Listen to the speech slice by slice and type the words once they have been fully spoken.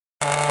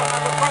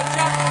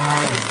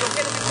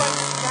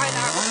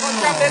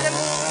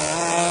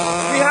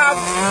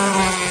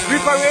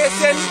Reaper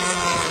Racing,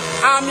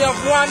 Army of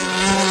One,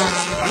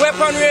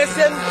 Weapon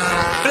Racing,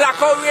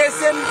 Blackout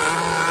Racing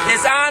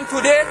is on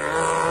today,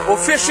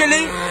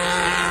 officially.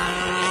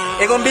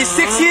 It's going to be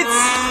 6 hits,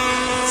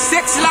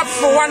 6 laps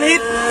for 1 hit,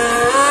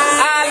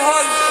 all for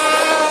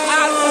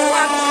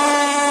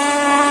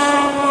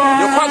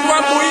 1. You cut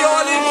 1 buoy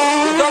all in,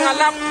 you done a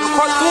lap, you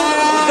cut 2,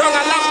 you done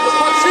a lap, you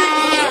cut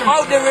 3, you're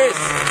out the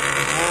race.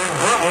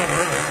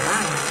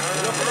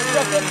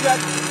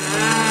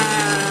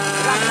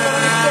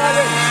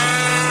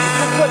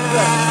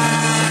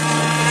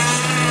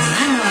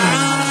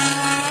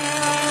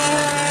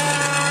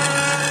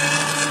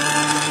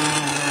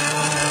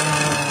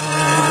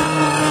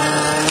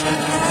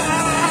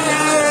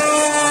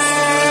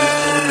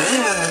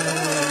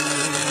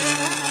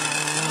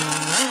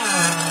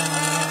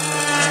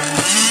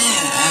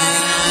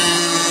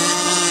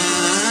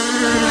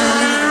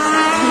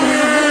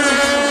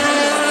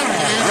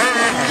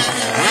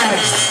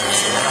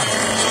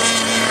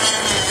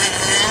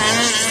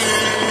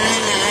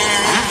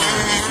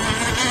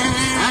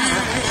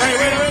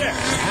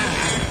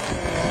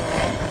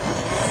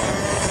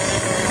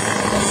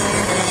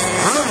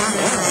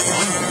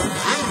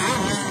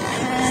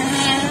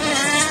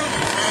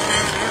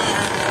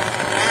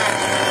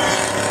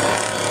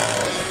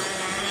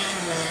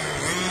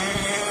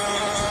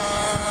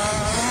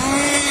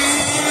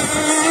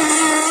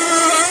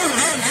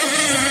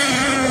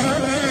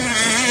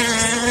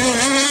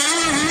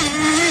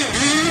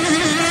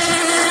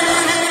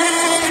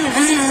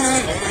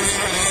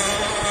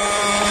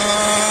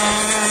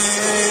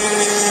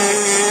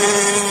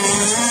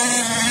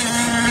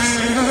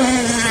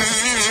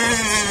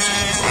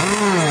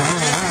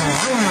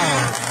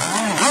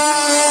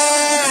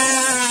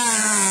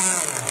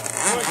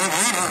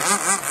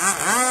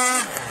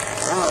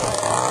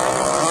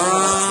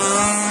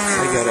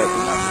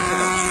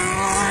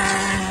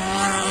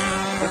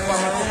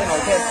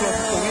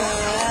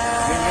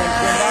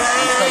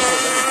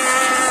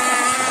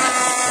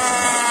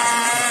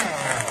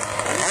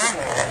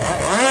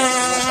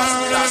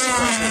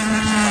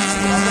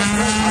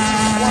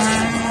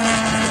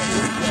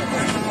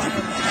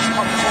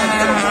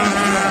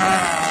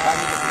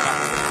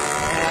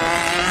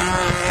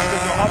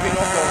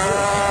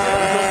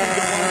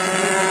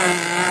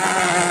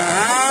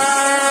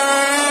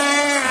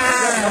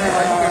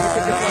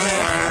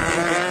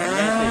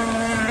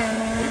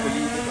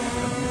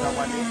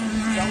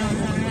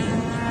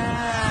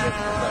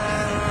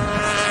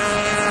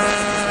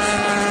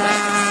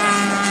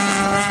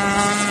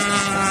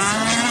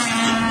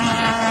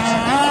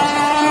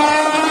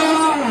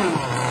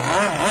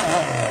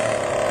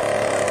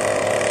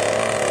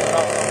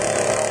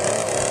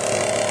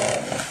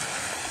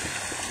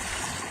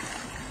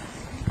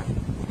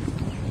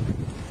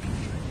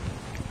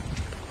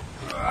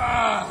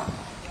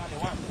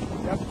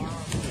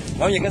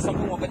 Now you get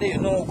something over there, you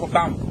know, go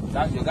bam.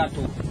 That you got to.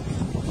 You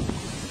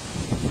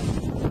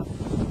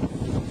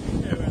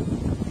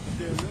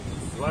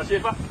want to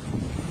shape up?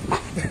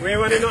 We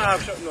want to know how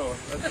shop now.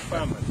 That's the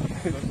farm, man.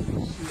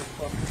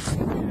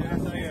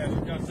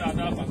 You can start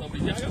off at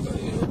somebody. You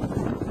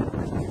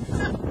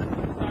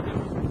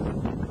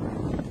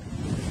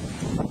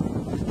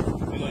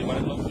know, you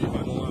might love shape, I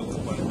don't want to go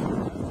back.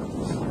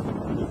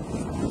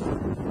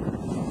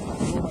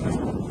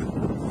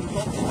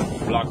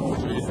 Black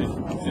out racing.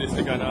 See this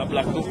thing on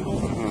black too?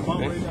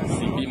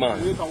 CB man.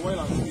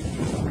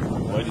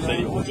 Why this is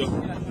the job?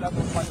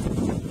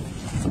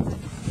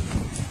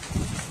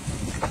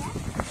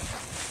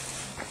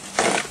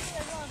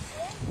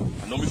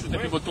 No, we should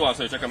take people to us,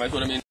 so check out my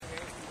tour.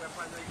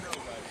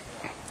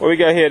 What we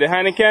got here? The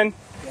Heineken?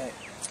 Yeah.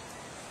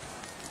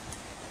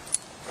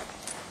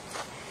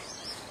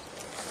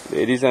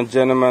 Ladies and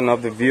gentlemen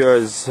of the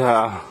viewers,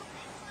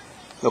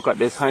 look at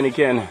this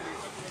Heineken.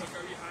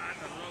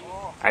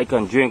 I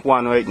can drink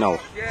one right now.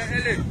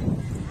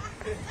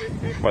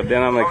 But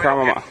then I'm a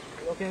cameraman.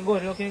 Looking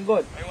good, looking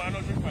good.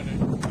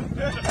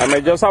 I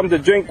might just have to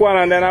drink one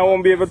and then I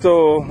won't be able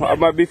to, I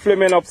might be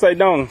flaming upside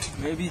down.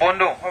 Maybe.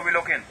 Bondo, how we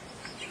looking?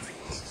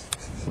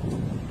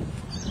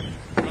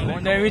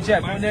 Bondo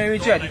Richard,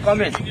 you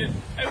come in. Hey,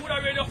 who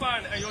that radio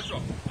fan? Hey, your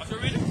truck. Are you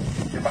ready?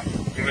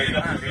 You ready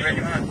your hand, you ready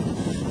your hand.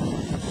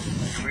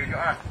 You ready your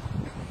hand.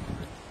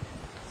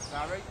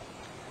 Alright.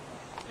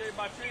 Okay,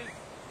 batteries.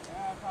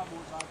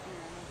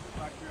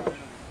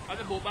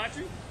 That's a boat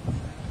battery?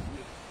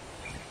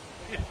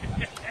 You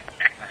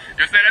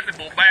said that's a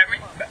boat battery?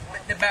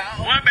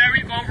 What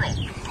battery come from?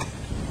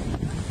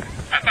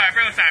 That's my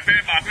friend San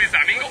Pedro battery is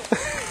amigo.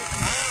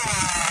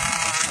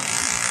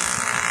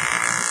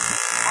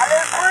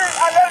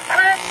 Allez,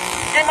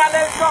 give my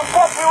little some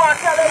pop, we want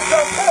to tell them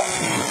some pop.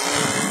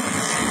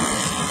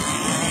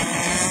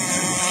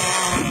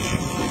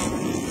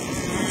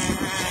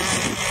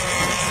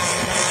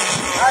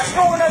 As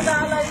soon as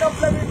I line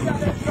up, let me tell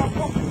them some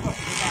pop.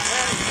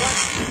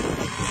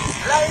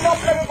 Line up,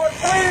 let me go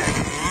 3.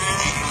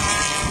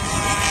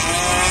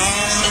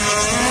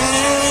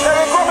 Let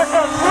me go with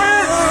some 3.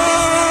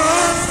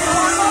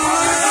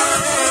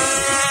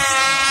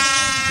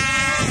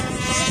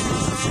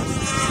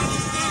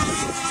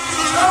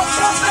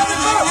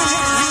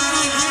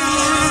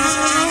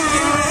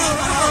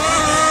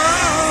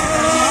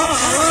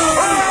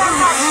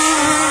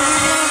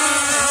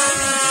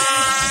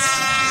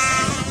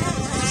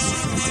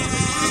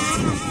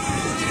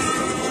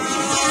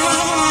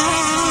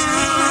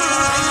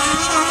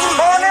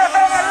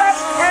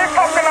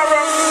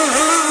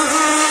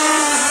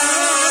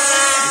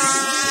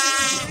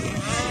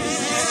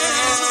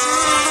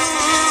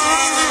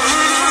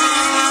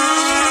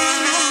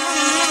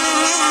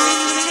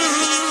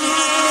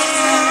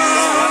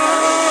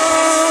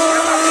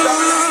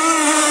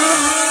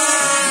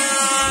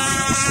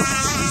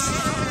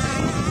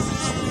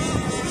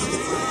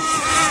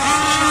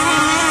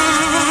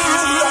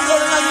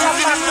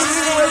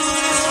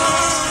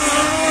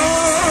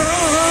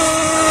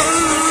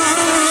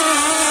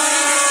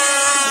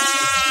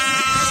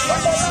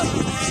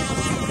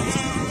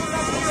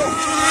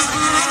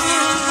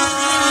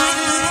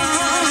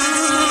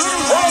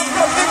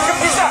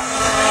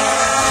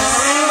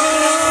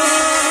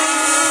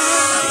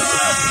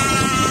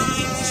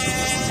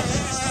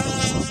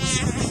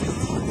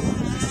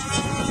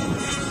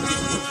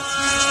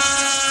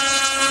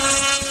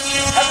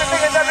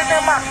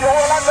 max. You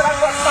hold on to that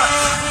just max.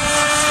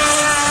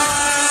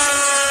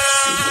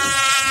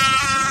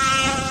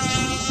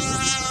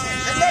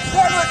 The next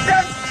one with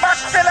 10 max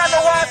still on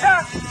the water.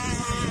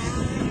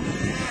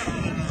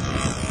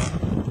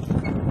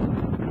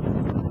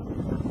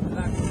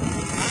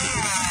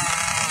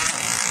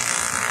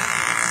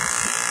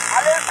 A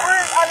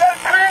little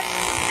three.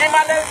 Give him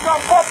a little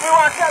jump up. We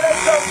want a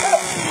little jump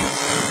up.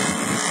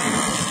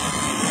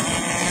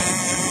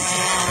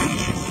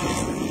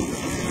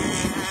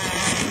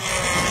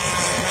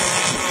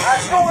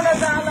 As soon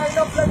as I line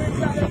up, let me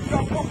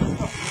jump up.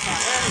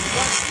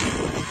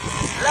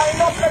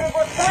 Line up, let me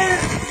go three.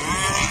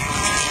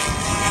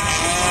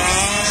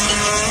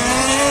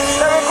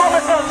 Let me go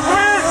with some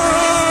three.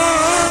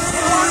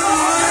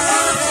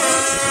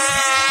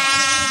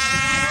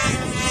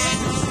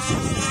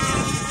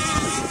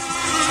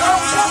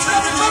 Jump up,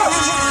 let me go.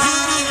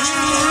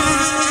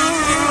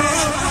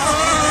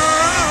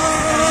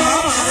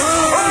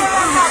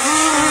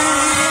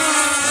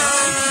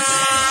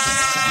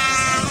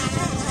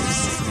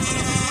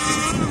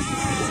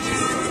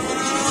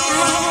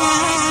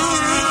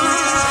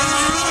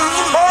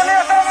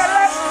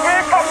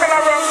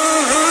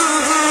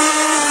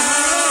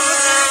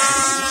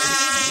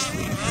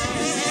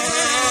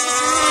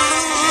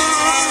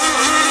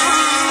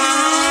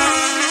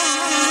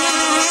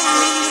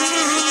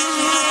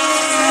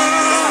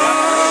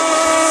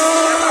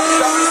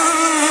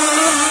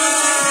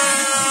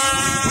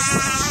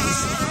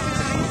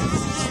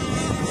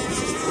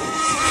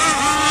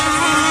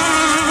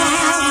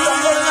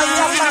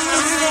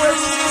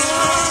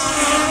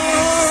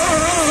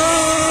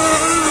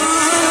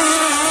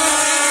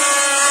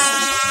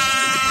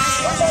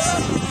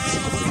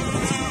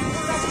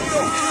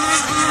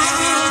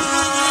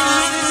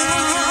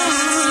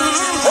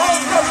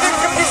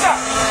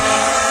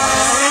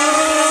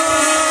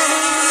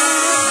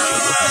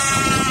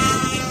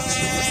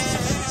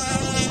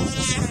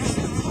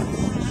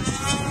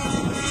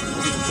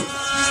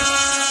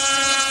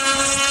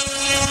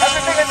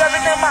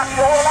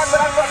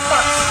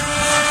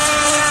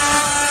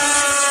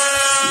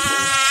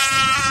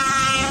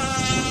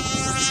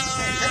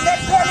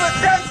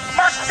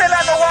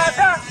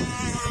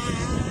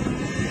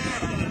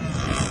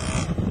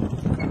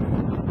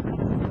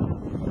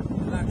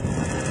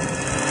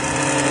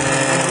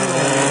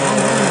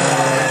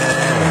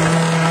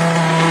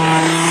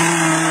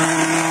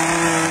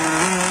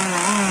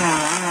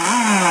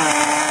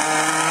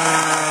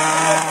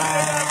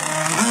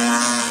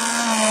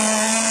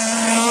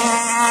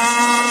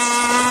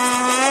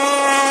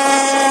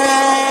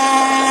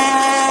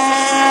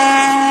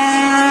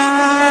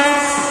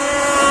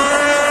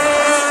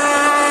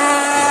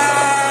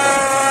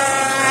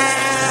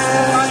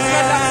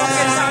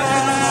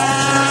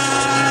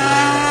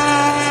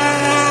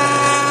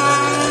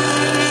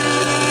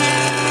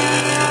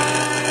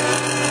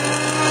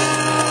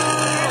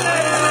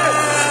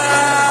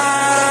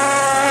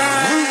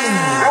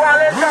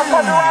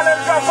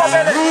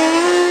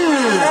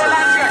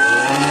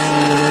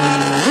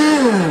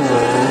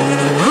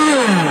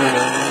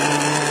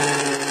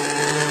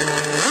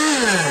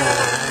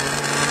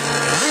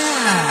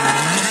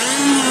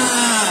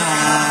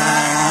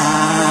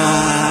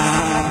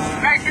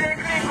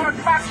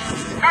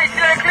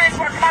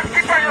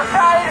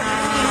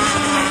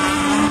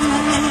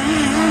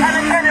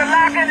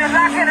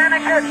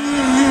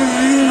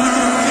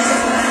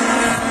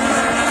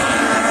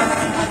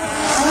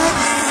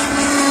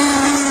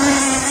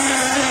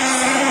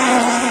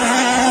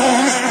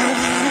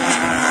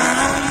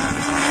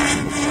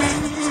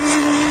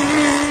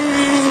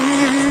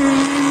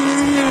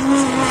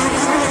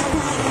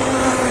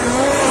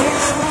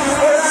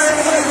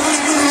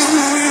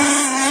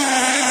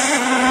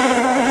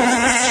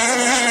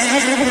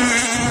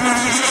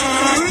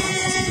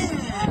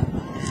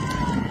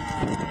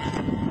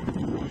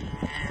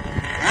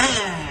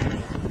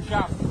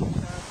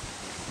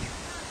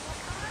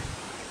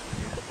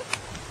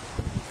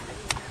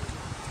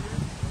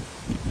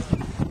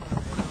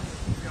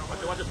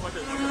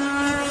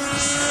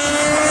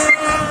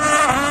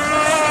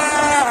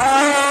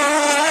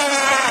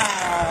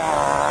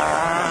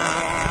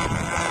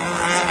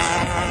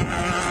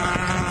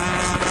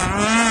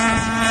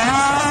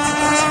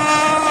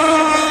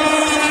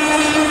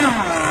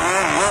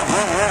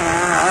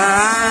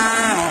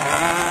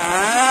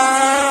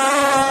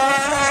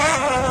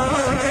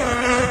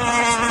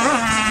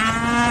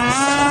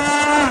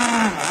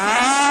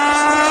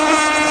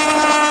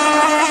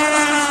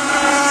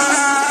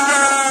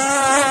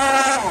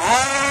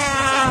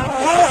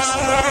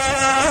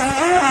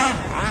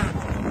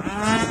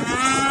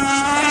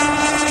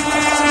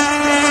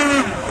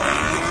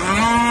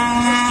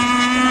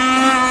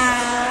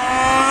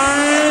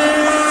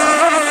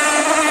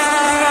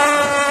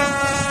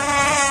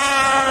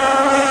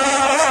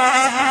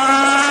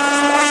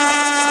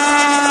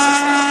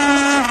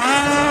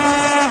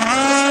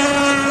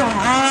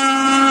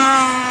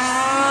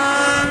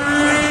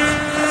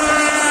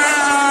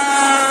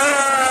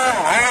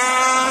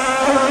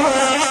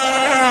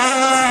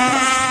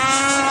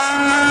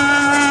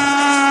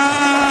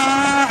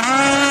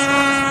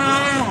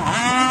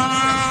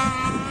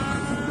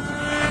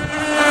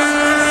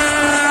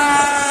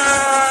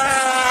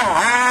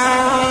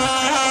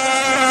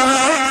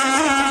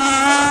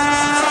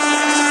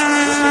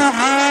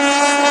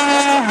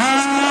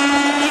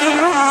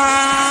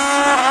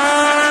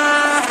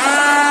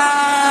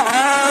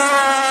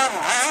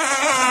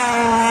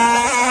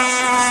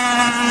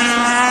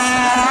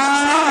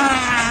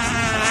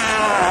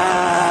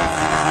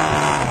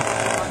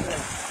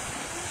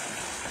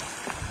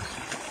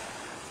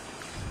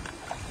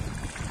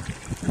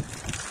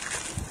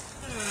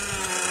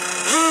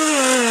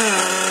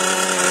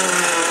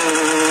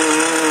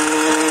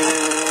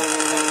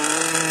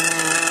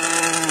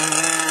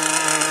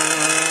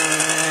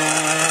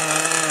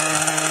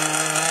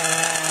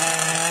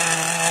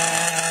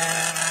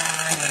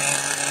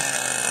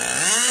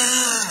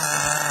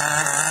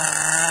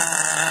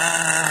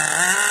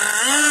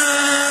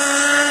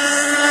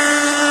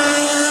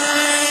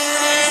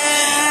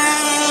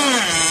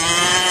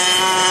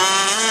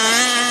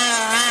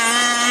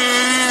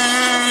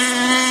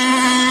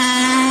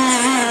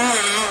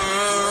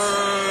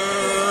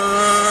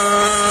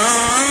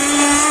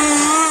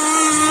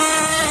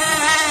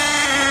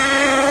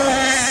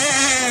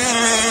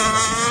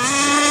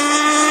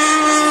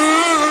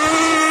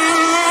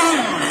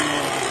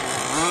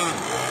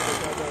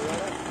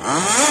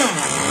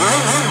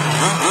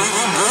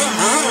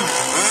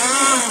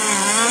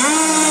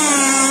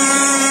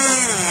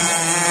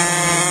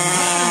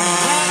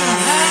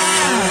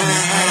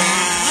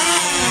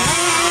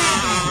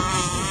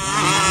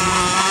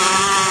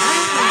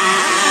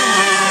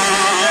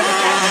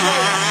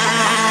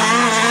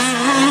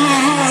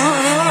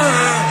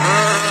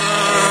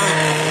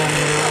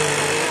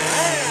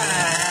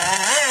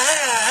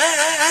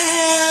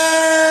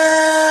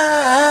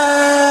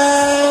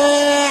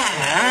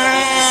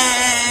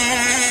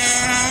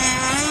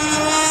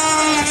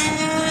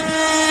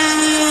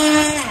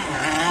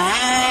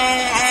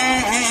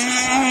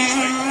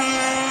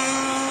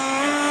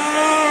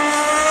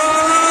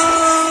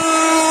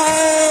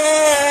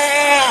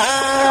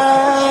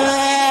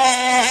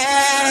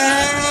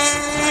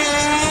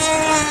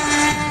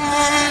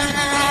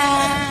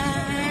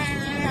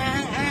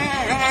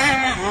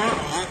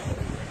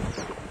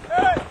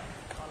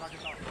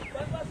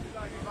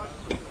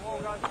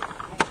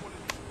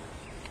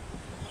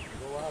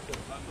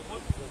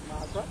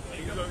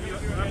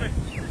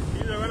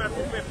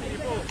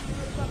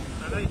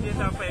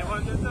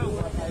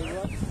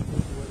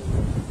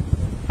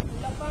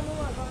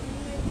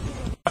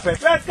 Red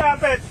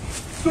carpet.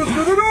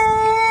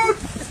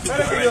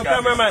 Red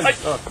cameraman.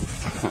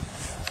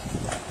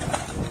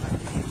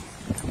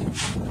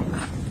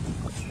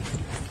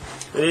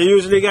 They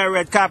usually get a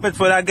red carpet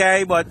for that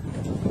guy, but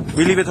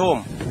we leave it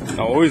home.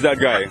 Oh, who is that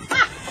guy?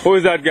 Who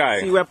is that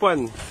guy? See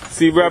weapon.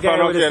 See weapon. The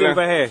guy with the Okay.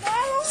 silver hair.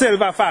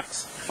 Silver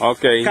Fox.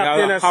 Okay.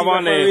 Captain Now, of have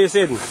on a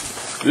Racing.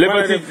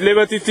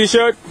 Liberty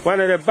T-shirt. One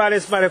of the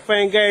baddest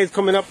fine guys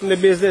coming up in the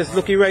business.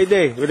 Looky right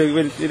there with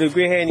the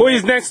grey hair. Who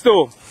is next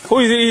to? Who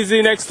is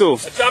he next to?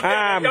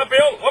 Champion.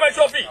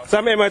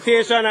 Some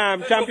imitation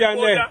champion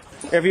there.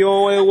 If you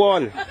only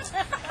won.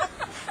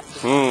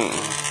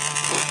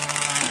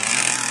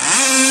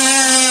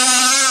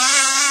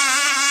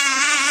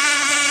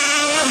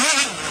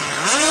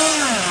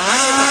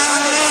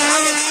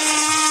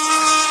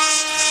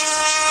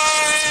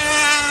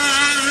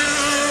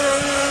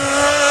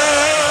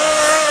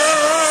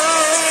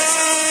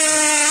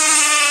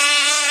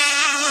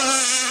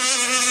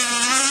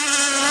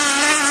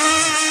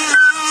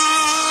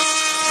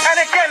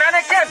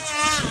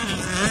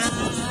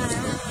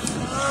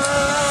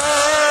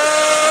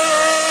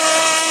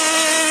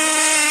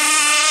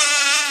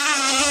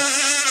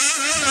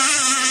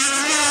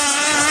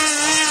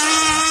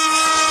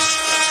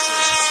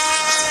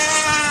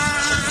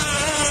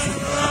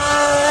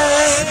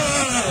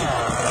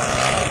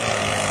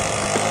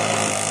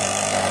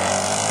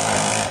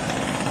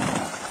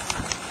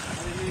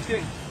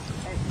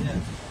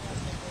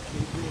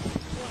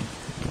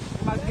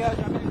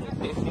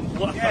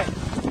 Yeah.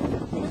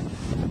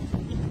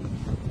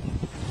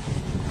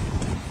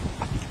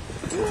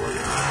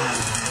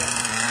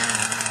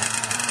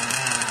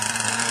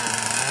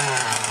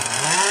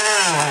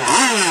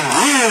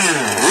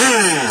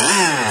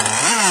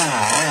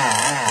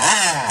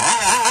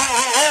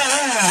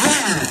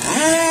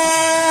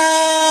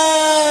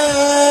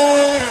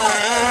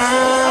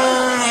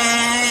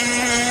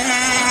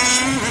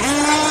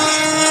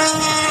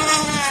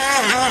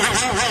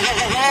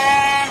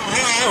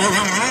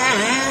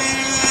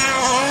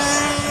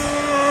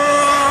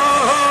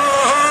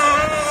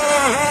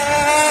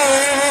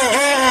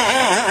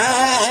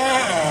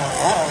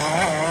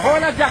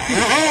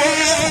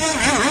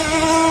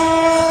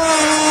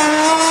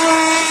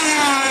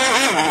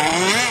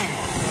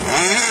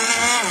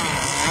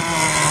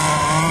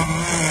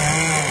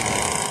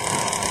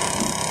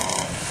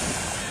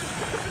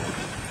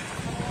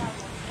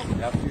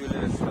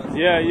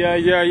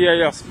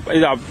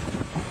 It's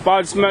a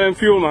bad smelling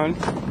fuel, man.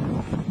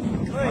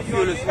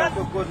 Fuel is not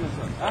so good,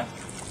 huh?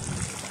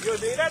 You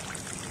doing that?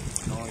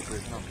 No,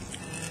 it's not.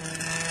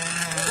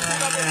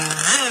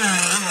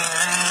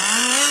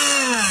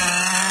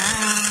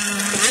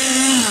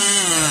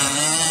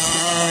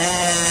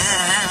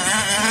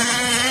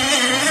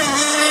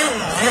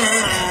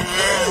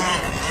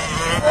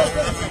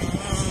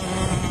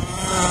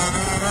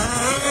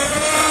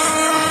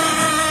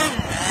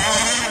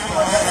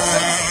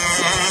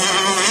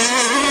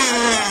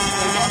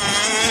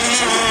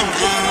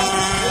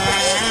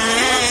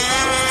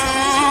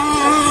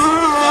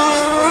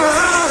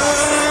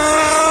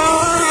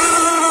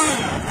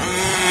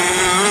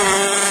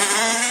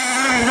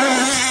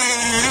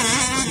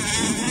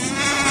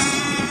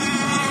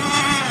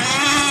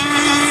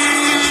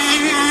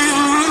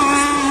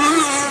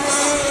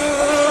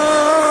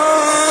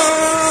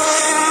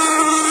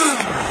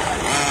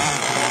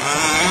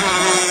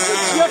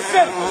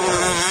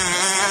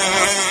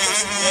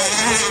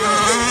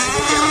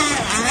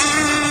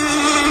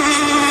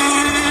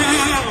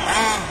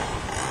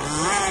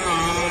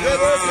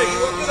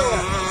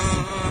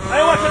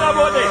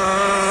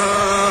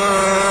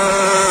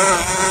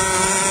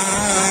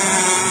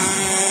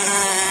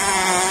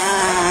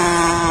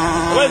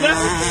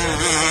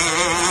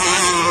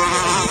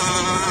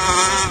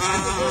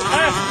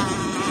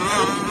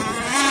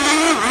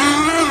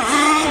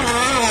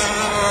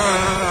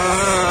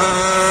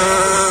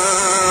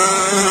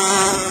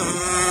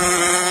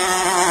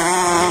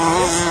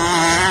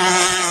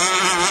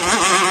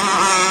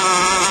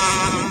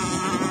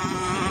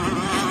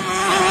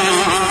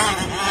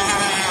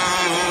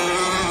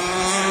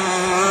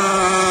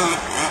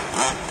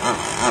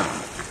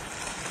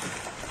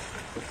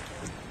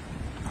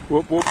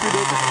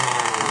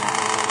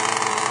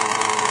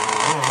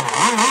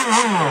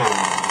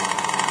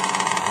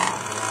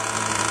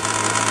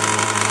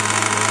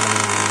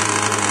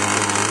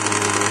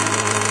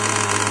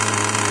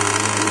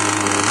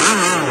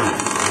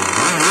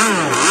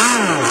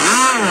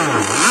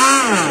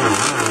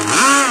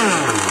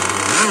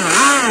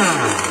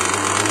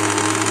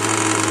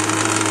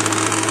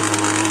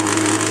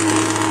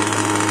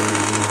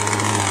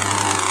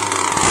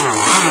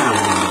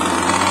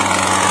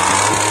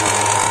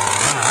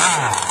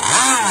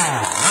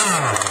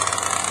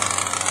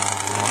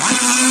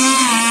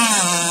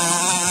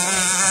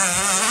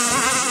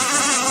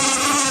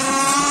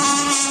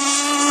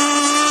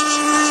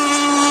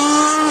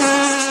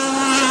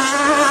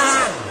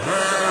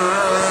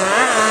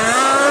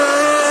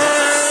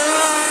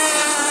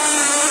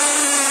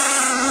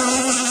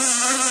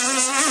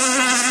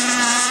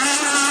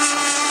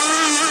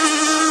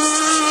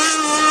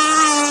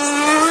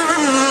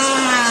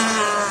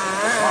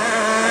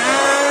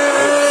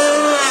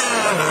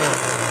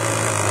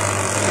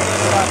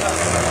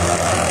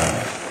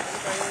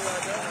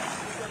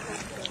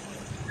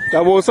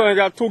 That boat only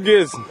got 2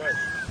 gears.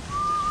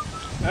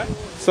 Huh?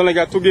 It's only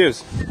got 2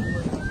 gears.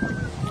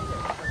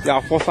 Yeah,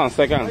 first and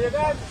second. Are you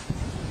done?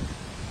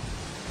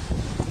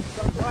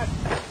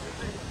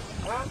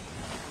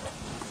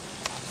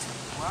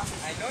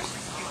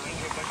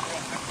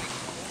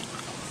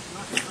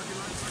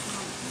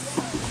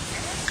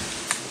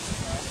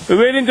 We're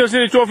waiting to see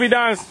the trophy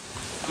dance.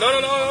 No.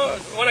 I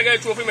want to get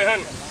a trophy in my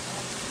hand.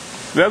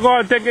 We're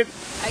going to take it.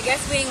 I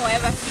guess we ain't gonna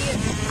ever see it.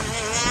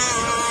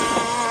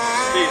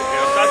 See,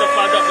 start to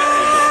flag up.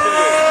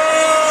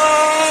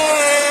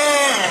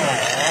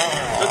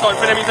 Just don't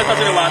finish me to touch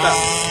the water.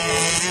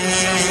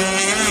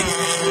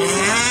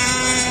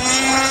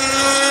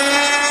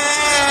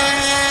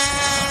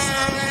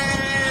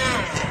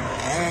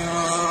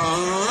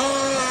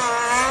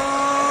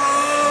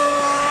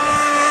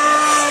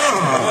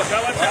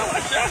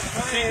 Watch out.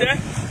 See it there?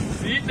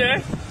 See it there?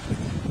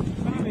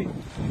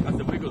 That's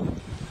the wiggle.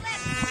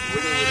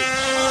 Wiggle with it.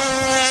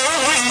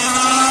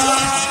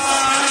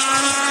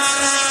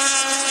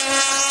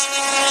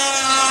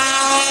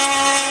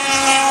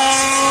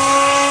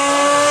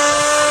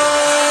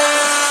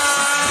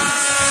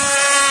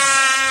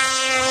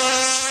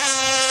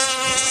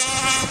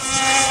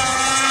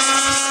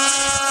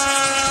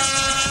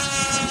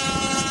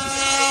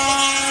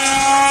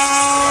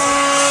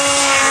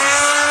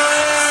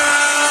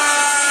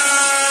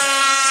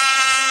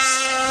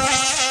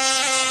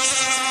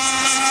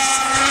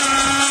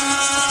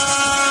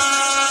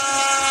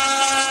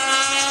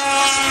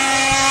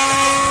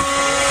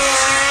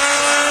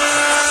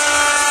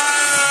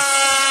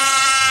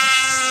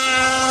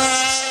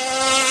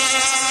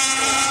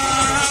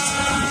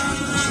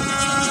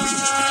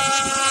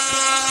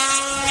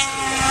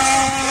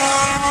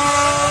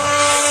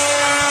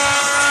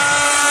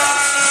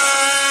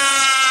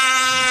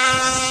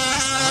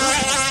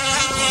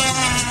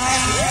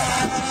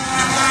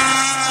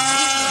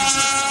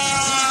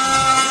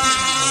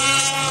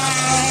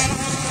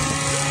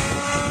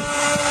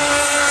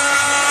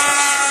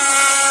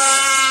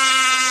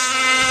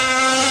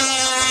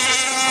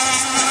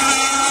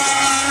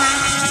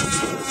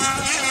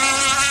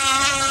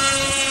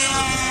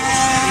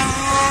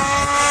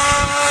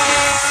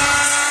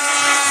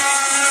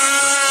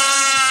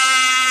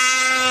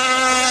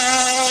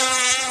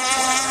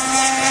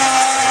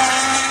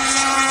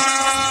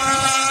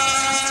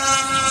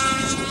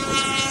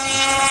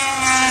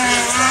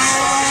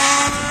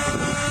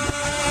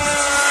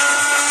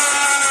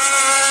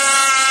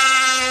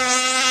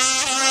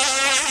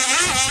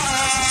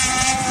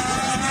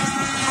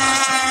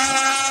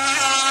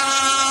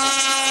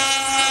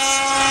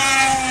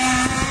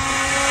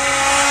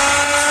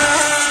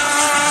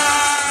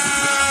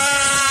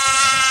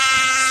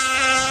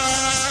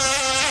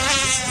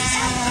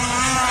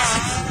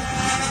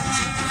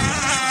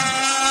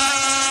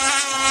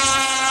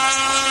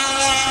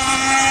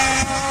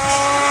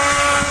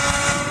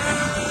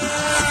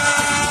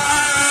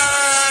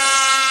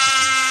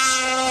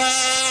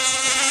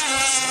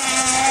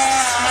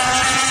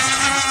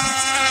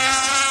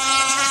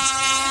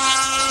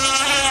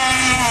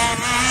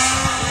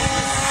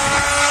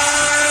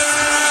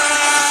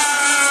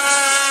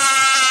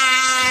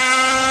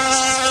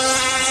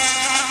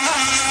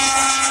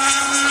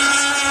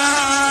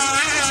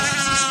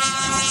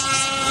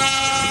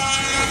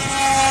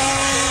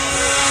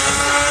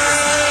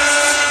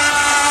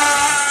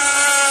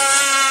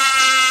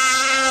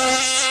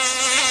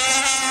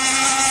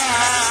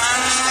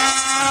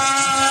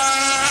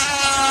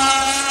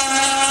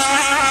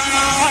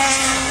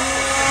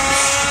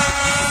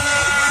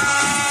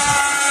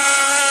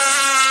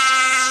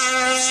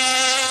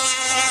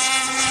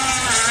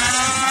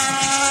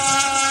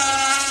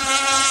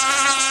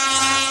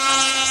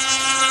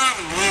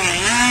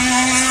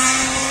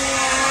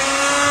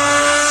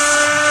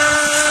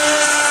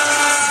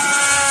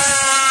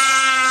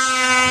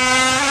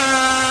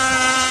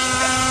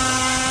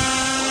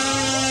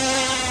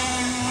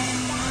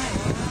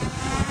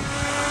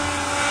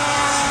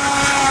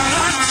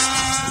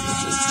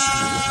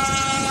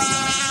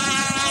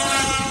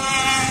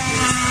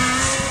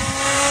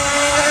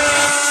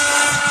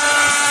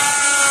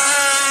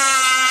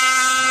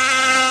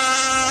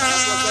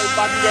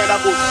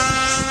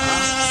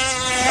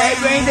 Hey,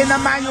 Brandon, the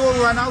man you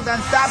run out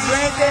and stop,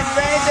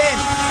 Brandon.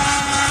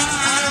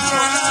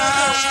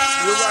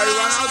 You gotta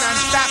run out and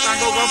stop and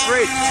go for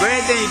it.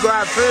 Brandon, you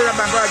gotta fill it up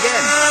and go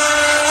again.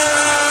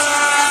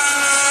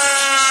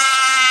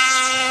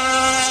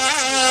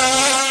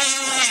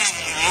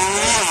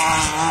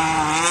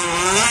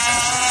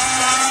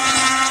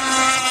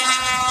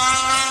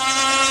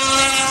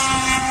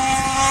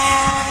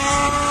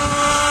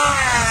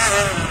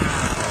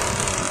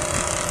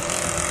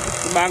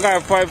 I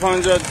got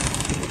 500.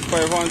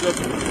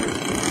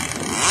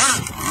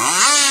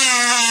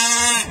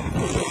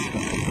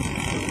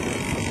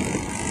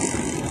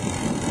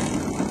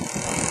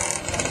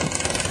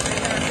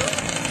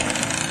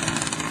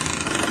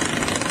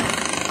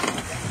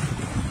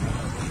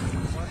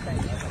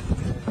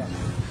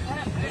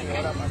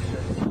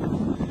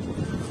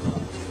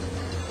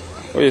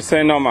 What are you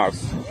saying now,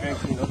 Max?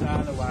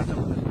 all the water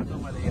with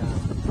some of the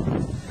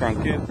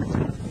Crank it.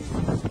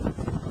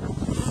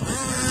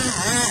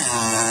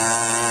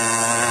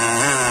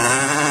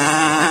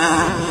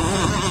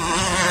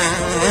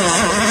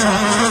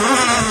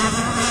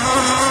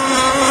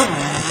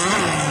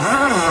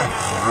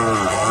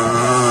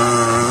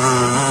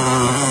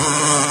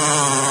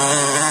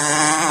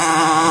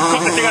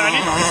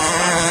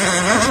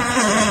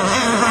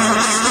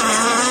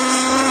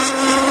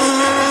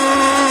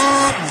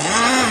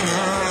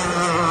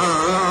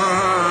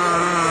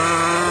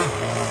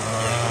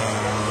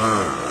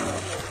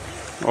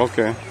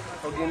 Okay.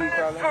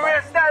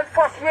 Race style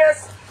first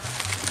race.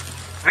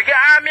 We get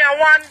army and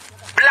one,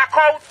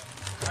 blackout,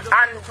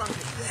 and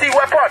sea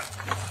weapon.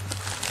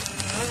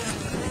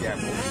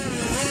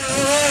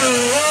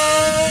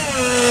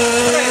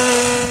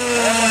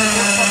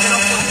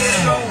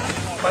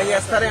 But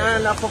yesterday I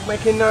left up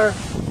making her.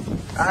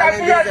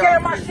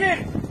 Game machine.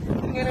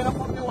 Getting up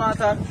the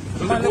water.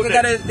 Man, look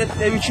at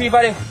the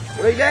retriever there.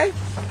 Wait, guys.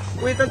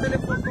 Wait until the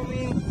fuck come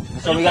in.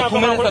 So we got 2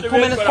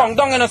 minutes kong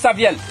down in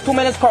Saviel. 2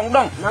 minutes kong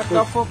down. Not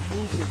the fuck.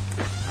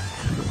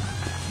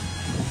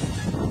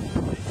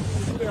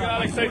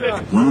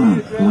 Wow,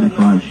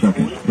 45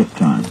 seconds pit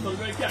time.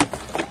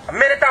 A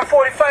minute and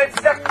 45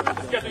 seconds.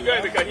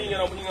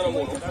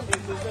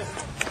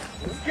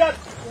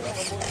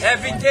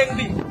 Everything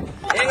be.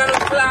 Ain't got no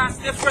class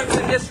difference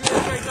in this race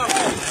right now.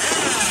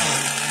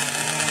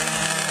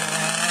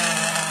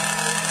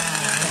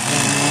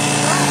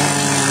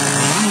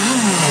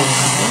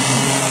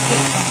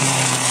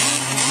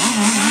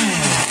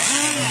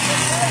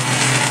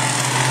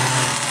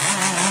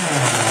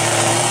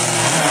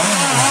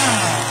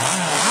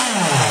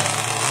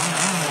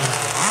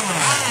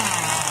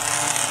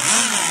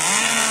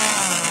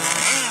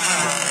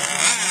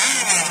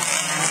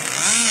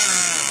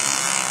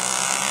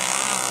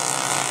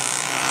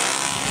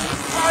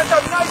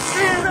 Some nice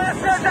green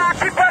races that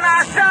keep on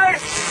our side.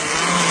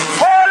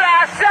 Hold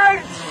our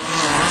side.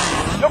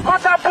 You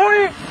cut a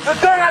buoy, you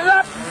turn a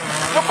lap.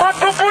 You cut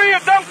 2 buoy, you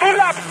turn 2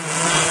 laps.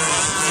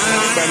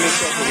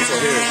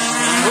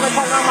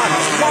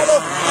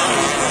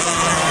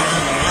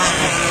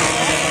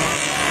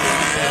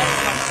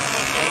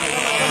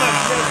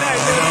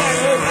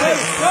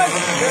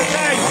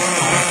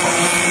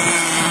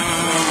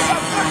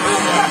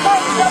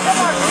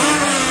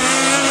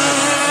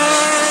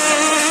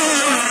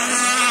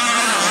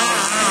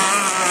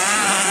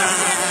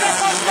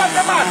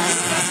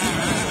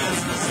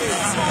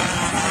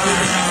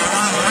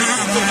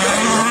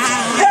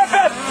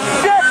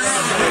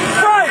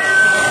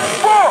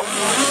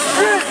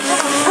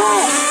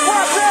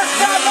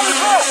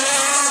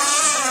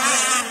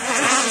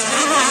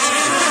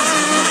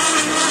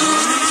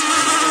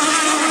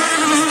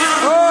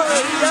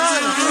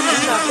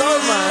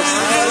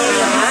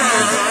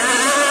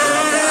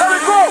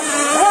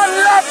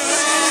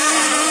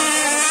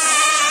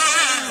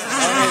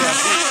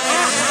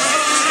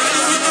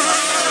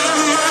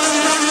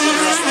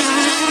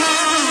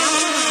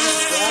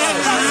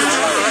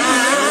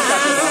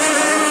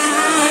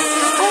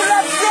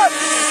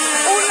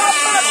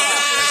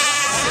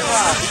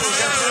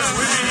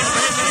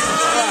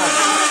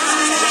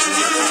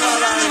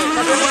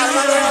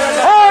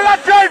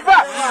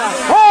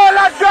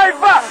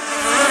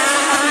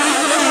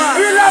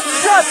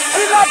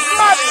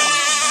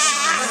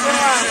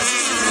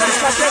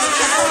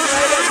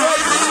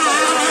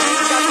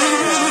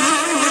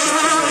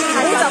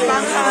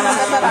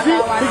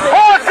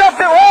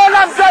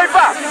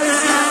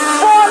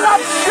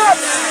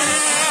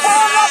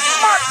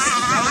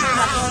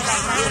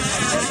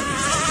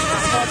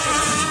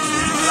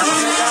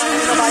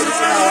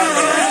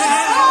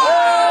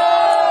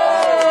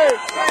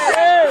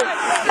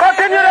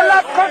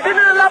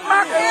 Continue the lap,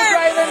 Max.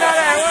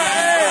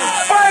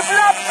 5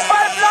 laps,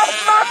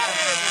 Max.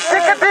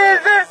 Take it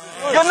easy.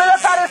 You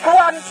military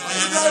one.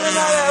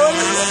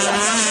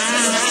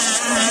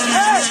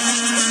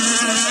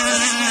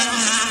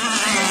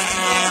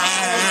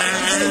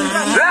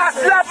 Last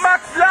lap,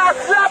 Max.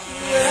 Last lap.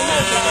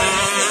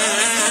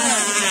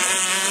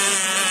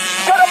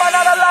 Show them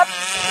another lap.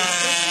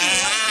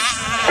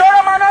 Show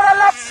them another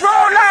lap.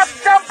 Throw lap.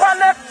 Jump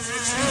on it.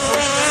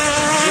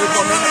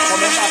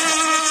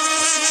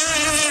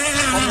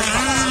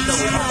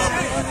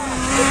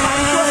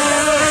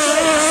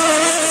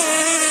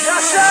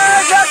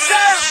 Yes,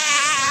 sir.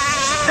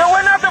 The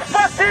winner of the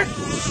first hit,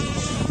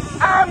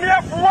 Army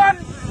of One.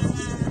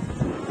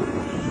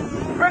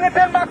 Bring it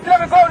in, Max. Let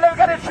me go. Let me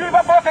get his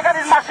retriever boat to get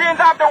his machines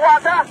out of the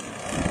water.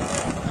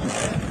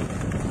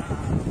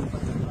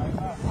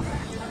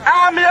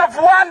 Army of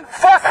One,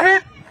 first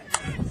hit.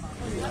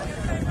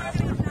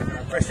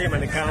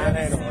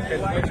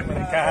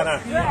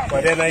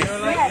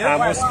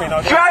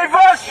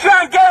 Drivers try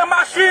and get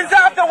machines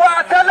out of the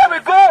water. Let me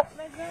go.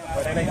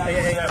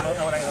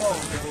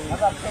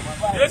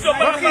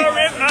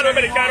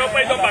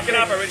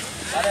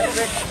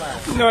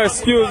 No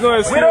excuse, no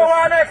excuse. We don't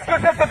want to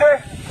excuse it today.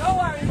 Don't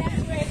worry,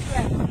 next race.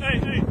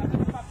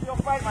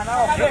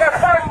 You got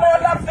 5 more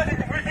laps to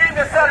redeem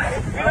yourself.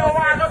 We don't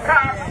want no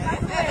car.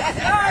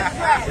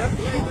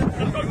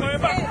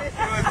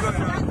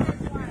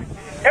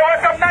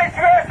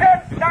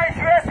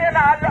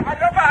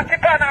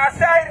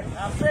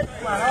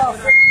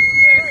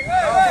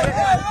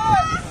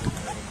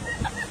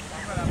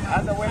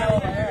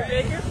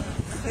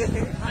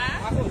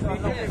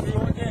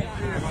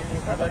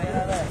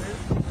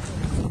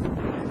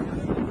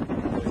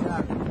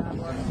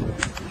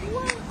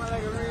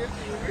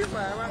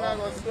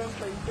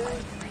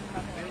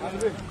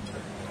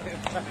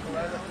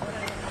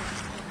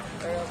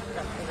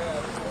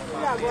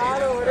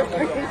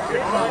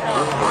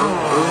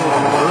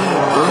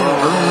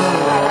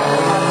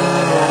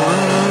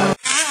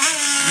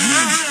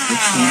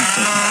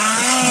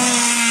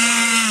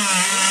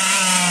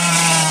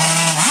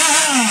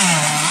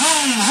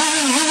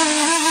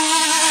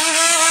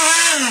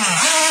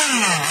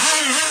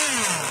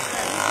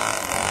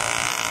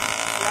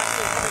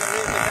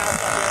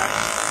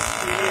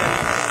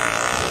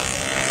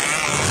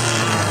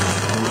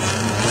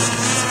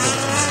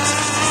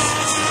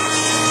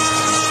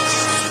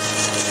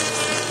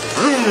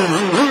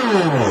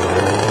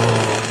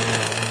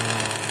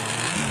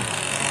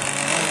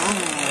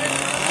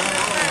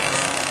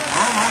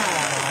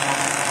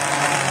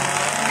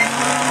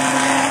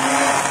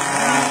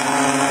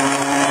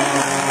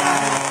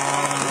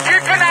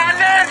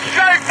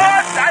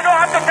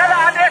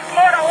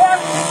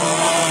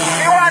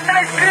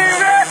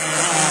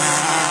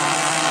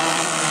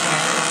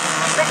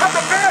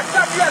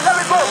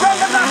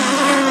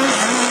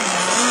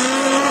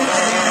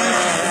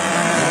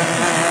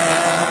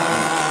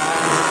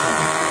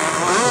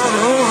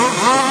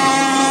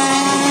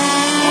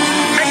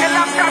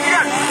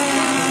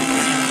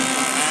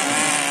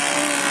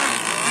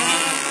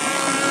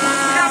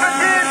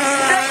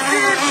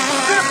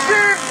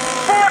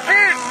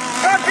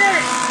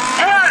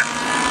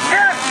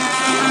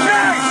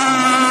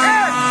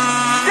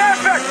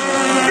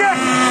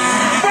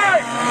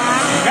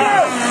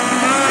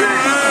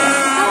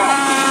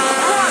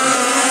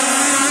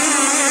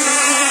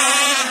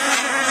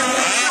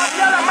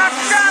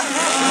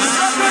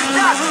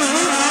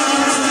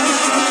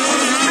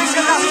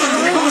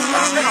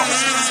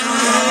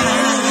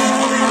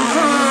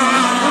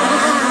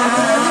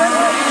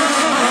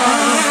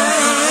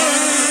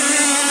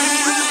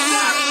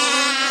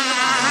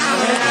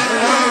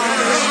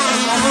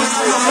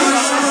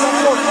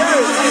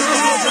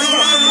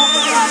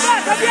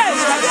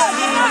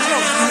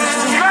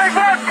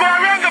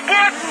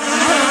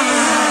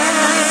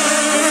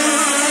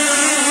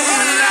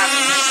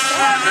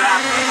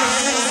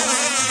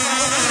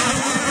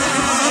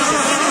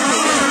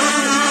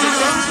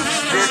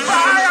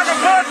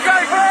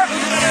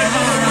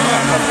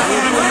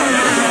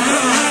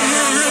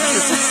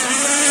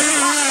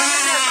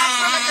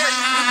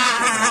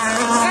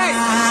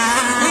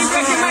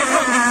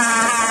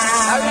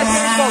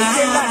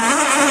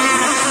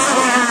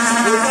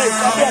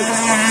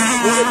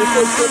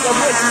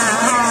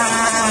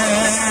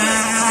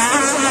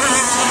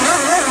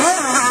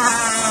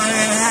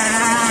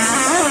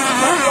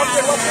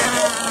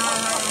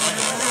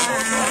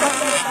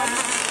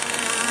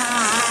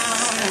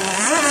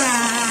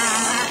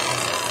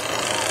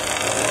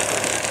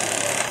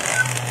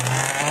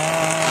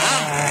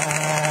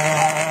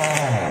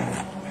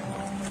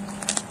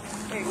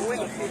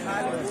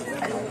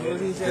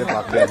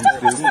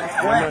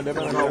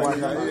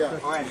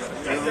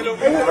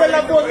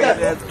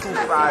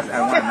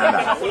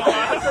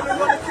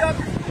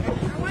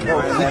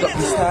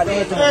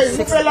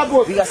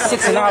 We got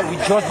 6 in all. We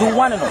just do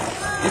one in them.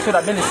 This would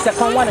have been the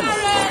second one in them.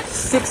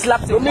 6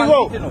 laps in 1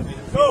 minute in them.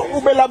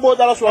 Who be la boat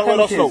that was wrong with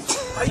us now?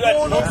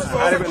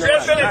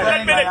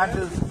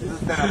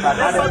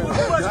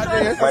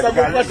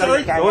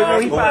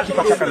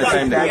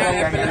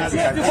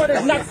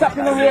 There's not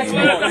stopping the race.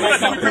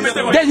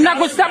 There's not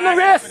going to stop the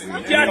race.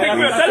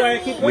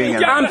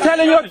 I'm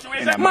telling you,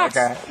 Max,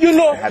 you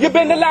know, you've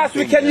been the last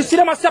weekend. You see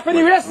them are stopping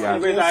the race?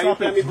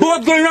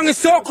 Both going wrong in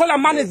circle,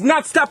 and man is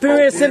not stopping the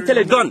race until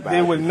it's done.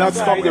 They will not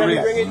stop the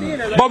race.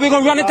 But we're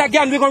going to run it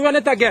again. We're going to run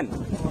it again.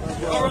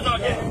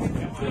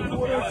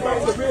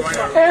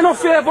 Ain't no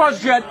favors,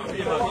 Jed.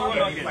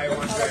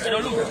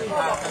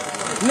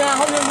 Now,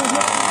 how do you lose?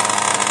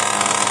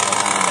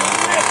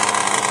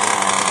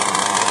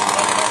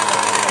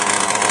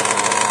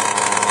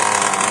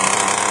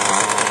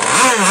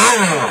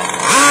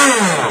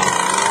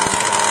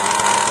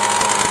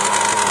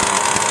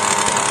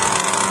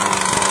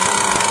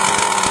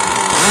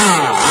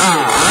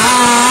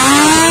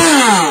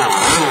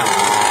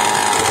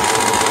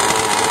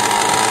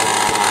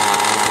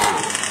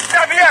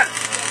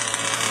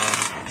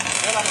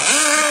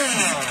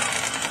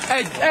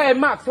 Hey,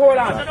 Max, hold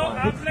on.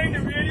 I'm playing the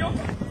radio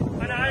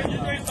and I'm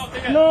just doing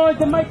something. No,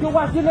 the mic you're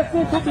watching,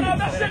 listen to me.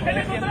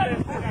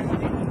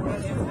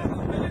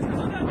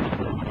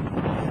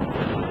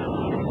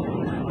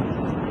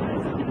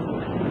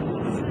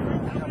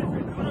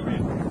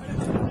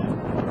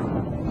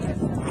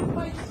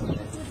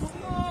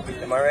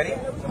 Am I ready?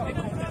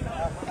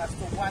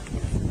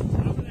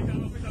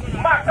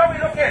 Max, how we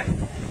looking?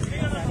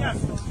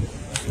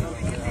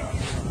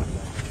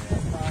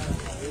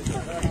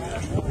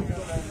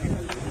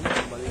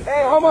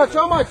 Hey, how much?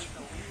 How much?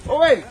 Oh,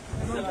 wait.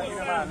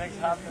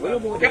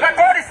 You got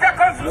 40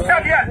 seconds to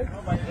start here.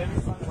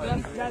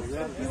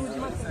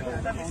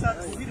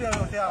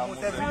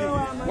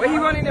 Where you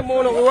running the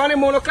mono? We running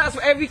mono class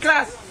for every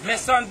class. My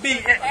son B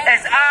is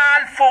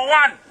all for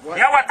one.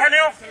 You know what I tell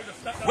you?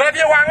 Whether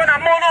you want to run a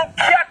mono,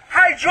 cat,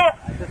 hydro,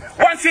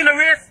 once in the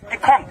race,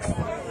 it counts.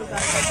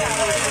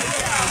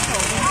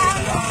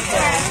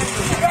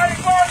 Very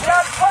good,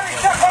 just 20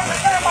 seconds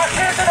to my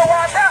feet in the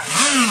water.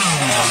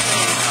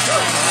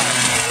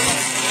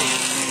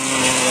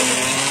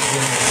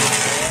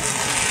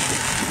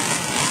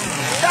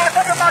 Start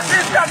up the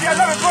machine, stop here,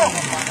 let it go.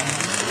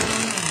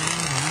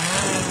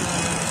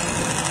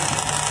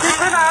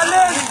 Keeping our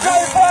legs, go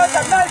for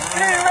the nice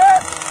clean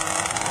race.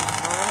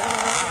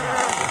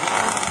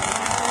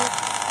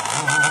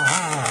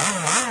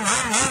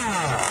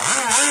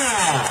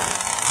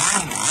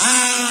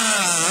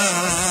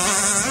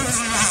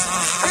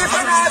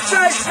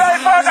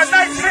 Straight for the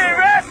nice clean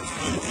race.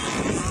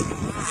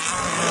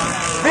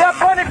 We have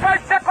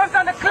 25 seconds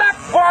on the clock.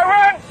 Go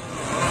around.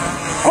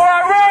 Go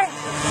around.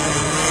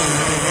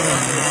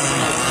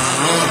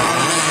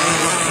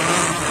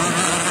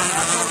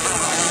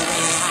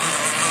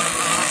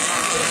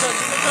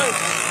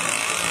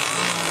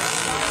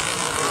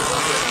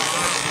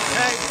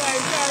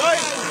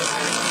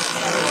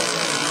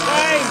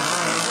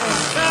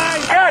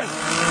 Ten.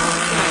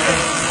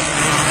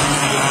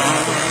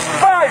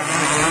 5,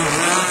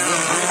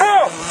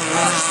 4,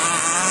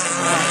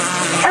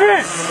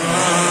 3,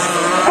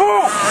 2,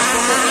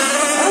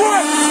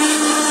 1.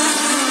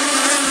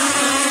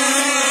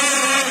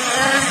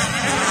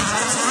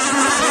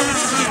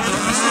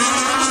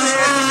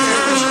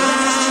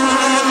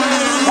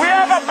 We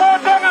have a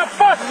boat on our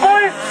first,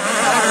 boys.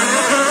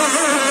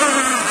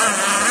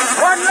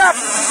 1 lap.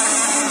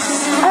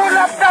 2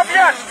 laps up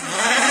yet.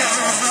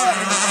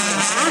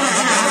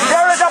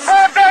 There is a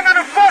boat on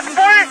the first,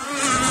 boys.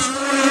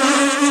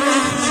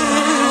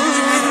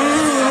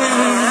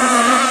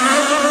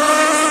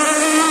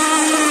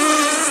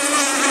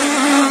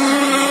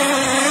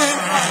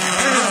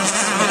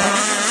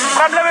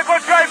 Come, let me go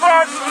drive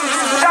on.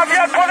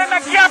 Xavier, pull in the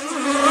gap.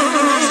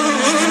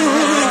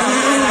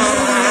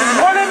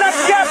 Pull in the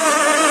gap.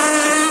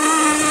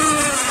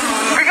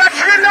 We got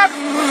 3 laps.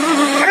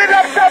 3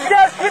 laps,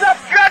 Xavier. 3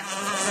 laps, cut.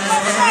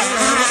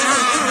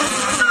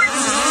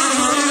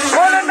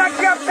 Pull in the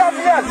gap,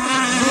 Xavier.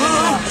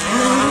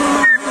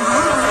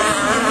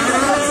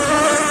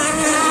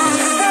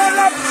 4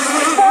 laps.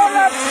 4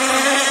 laps.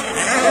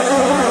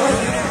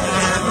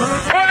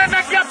 Pull in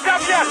the gap,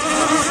 Xavier.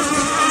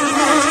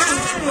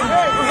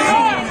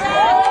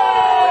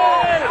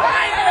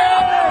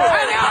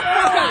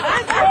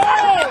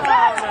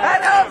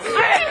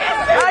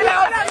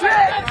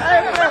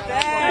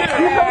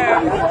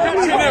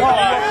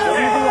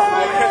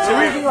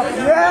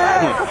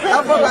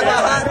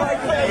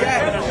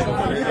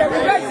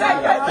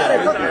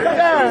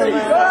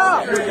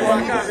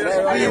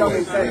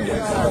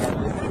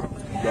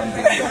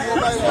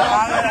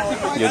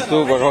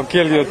 YouTube, I gonna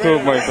kill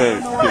YouTube, my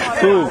friend.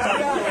 YouTube.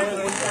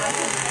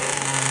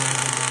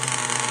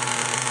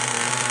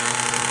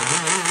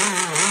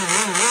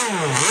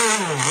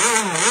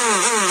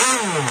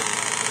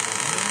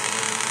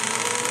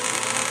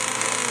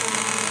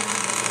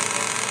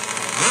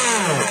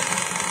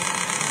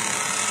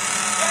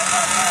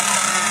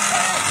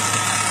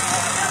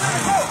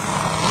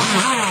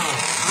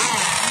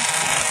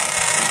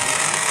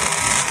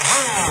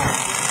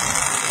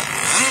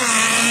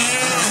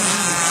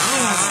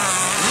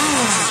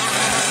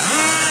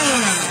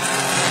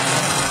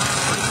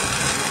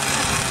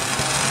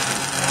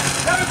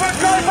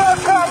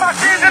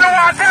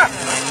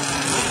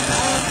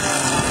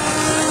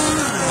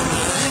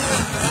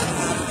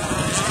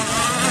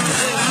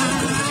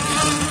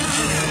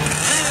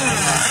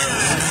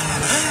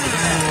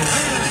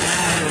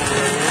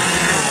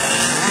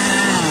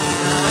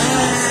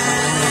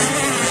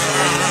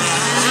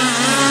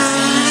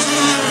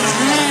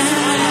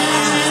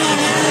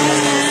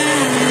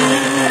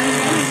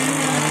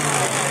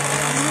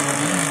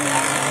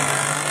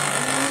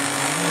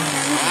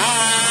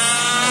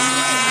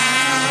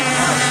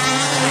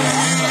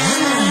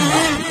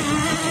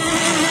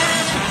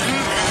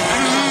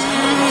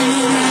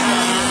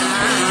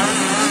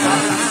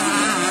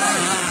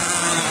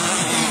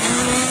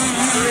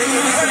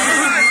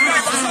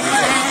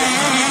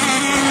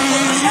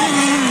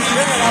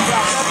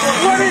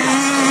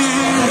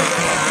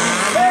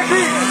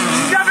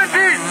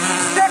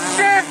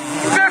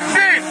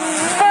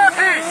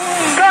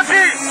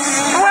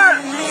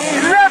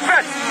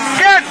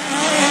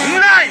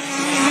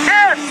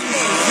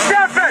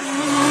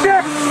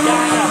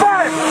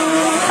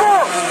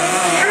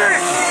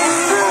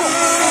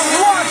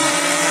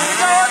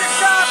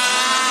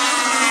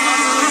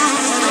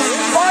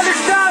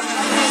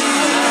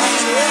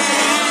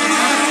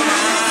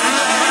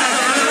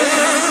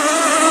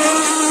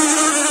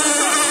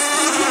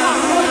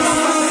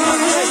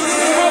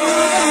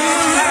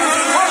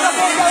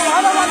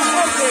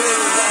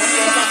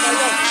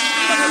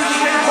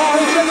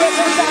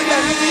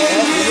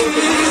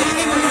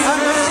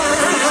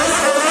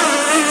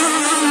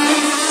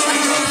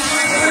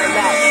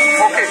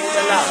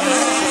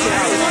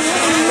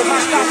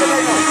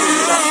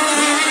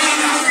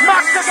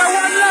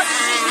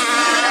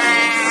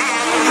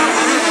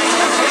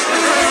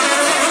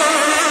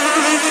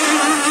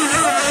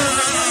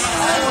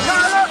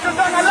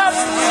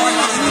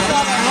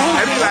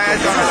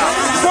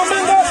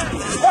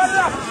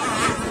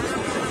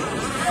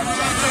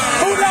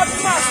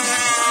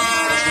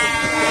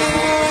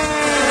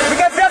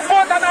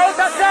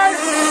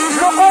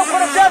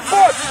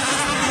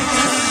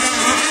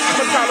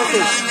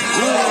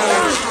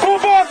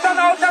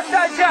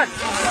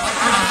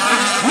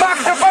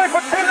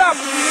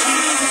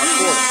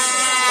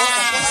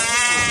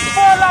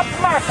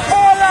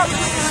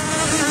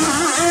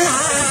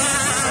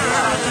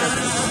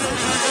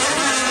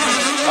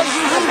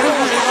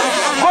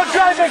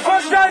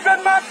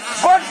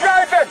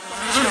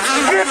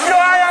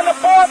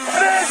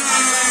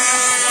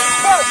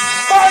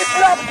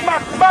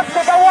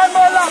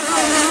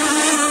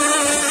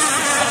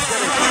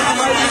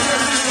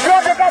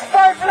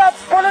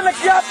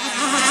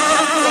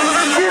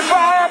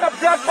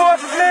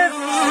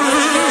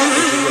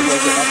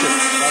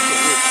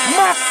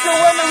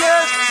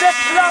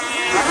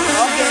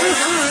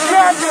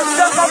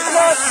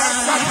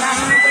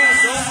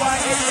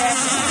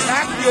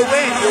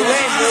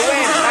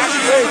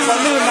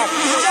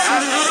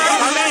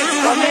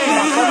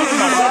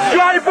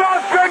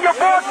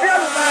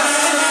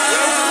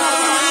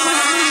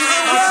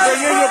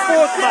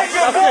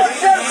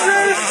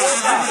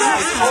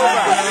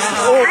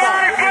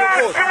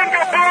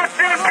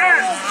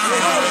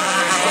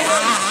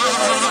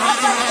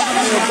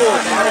 You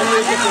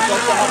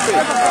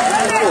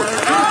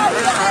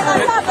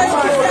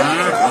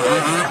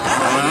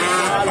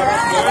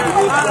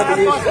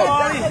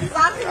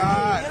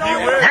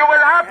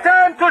will have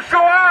time to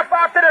show up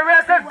after the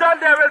race is done.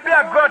 There will be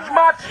a grudge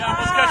match.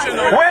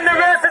 When the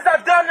races are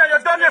done and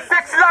you've done your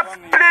 6 laps,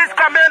 please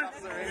come in.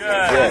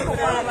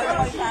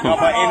 No,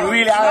 but in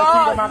really, I don't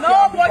see them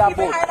No, but you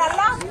behind a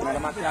lamp.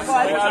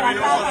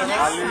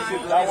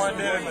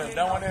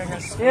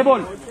 Hey,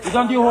 Bull, you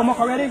done do your homework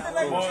already?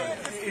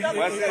 Hey,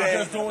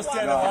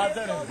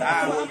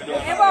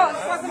 boss,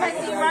 what's my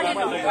team running?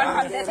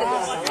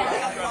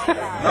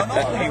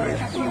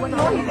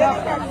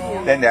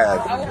 Then there.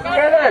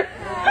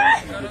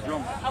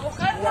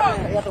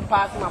 You have to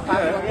pass my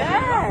passport.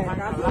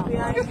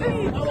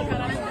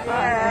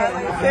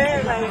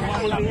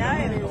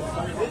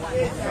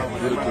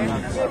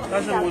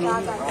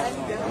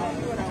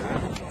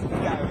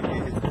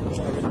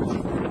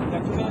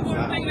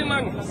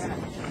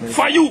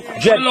 For you,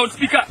 Jet.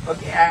 loudspeaker.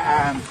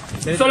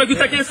 So like you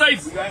take your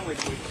sides. You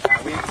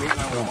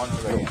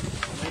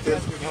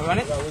run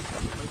it?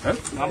 Huh?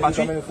 I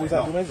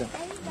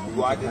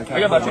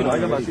got battery.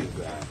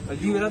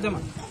 You will have them.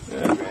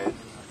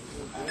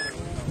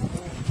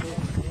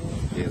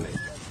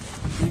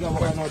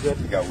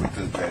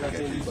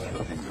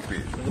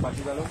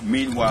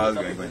 Meanwhile,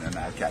 we're going on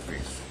our cat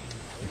race.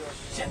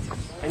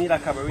 I need a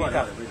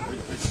carburetor.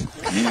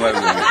 Meanwhile,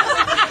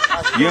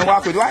 you ain't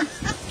walk with one?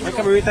 My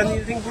carburetor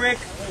needs a brake.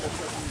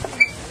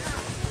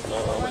 I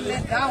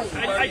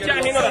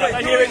can't hear that.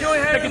 I hear it.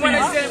 When I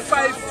say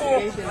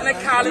 5-4 and I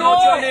call him No, out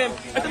your name.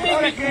 it's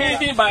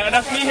me by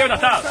that's me here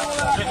at all.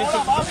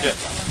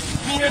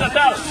 Me here at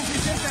all.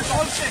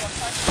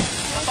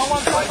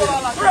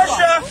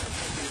 Pressure.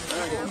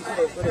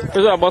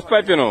 Pressure bus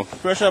pipe, you know.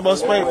 Pressure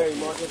bus pipe.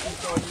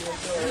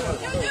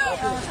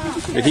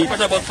 The heat.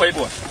 Pressure bus pipe,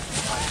 boy.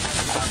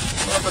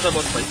 Pressure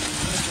bus pipe.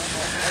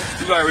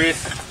 You got a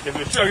race. If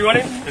you're sure you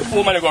running, the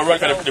 4 man are going to run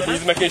because the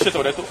breeze making shit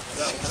out there too.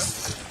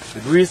 The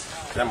breeze?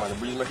 Yeah, man, the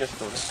breeze making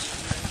shit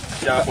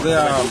out there.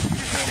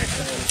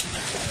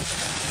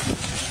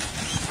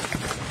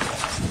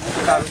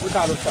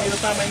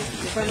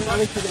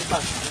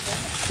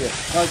 Yeah,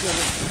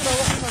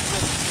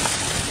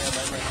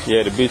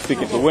 yeah, the breeze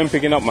picking, the wind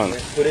picking up, man.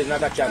 Put it in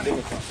that can.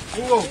 With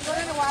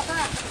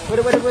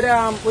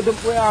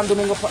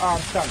Domingo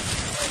stand.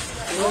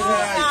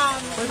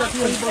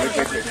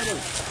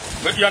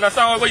 But you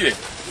understand what you did?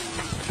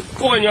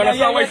 Cohen, you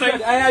understand what you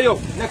said? I hear you.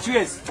 Next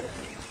race.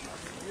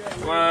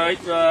 Right.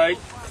 Yeah,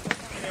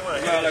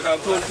 like a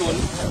tune.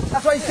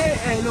 That's why I say,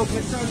 hey, look,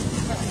 let's turn.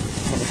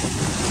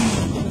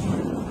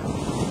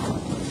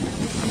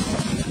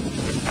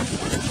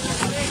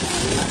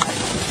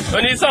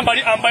 You need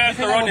somebody unbiased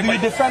to run the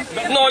bike.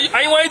 No, I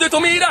ain't want you to do to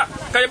me either.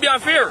 Can you be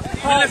unfair?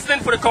 You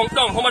listening for the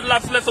countdown. How much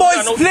laps left?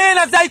 Boys, plain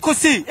as I could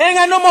see. Ain't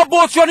got no more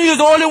boats. You only use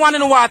the only one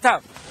in the water.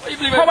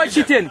 How about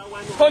cheating?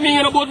 How me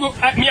in the boat? Me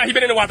and he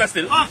been in the water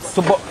still.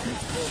 So,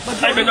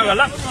 I been down a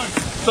lap.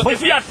 So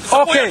if you had,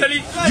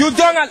 okay, you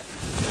done a...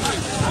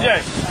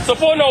 Yeah. So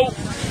for now,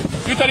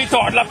 you tell the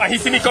third lap and he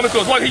see me coming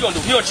close. What he gonna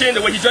do? He gonna change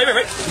the way he driving,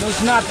 right? No,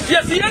 it's not.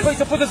 Yes, he is. You're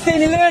supposed to stay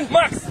in the lane.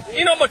 Max,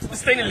 you know about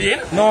staying in the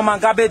lane? No, man,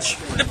 garbage.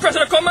 The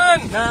pressure come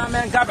on. Nah,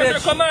 man, The pressure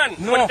garbage. come on.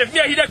 No. But if me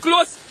and he that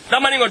close,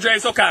 that man ain't gonna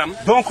drive so calm.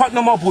 Don't cut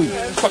no more buoy.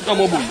 Cut no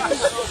more bull.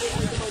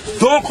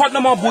 Don't cut no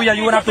more buoy and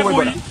you won't have to worry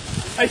about it.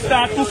 I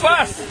start too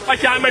fast. I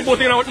can't make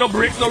both in with no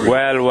brakes, no brakes.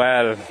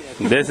 Well,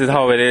 this is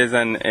how it is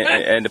in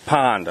the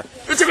pond.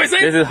 What you gonna say?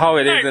 This is how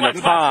it is in the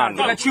pond.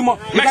 You got 3 more.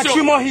 You got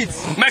 3 more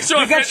hits. Make sure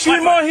You got 3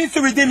 more hits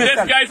to redeem This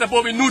yourself. guy is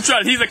supposed to be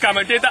neutral. He's a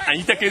commentator and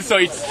he taking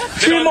sides.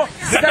 Three more.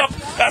 Set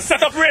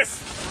up race.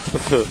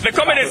 They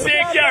come in and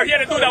say, "Here, here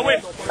to do that way."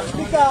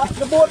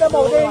 The boat them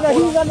out there,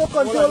 he's under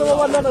control over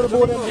one another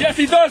boat. Yes,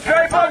 he does.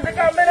 Drive on, take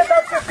a minute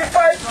and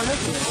 55.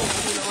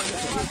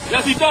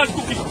 Yes, he does,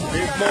 Cookie.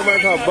 These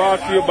moments are brought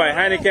to you by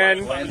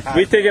Heineken.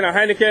 We're taking a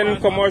Heineken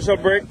commercial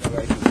break.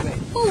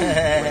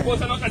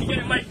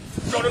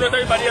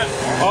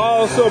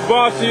 Also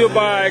brought to you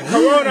by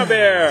Corona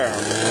Beer,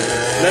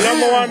 the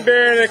 #1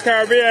 beer in the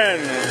Caribbean.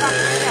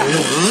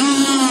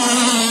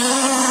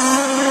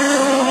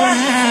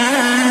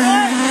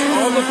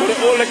 Also for the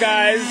older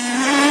guys,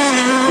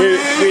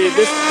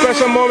 this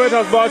special moment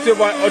has brought to you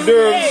by hors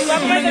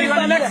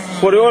d'oeuvres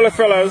for the older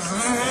fellas.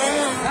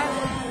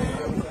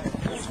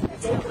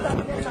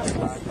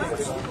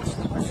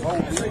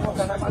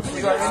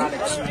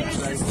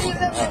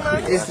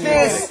 It's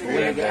this.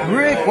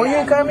 Rick, when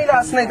you call me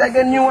last night, I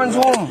get new ones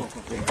home.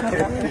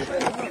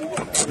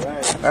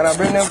 And I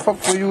bring them fuck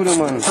for you, the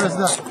man.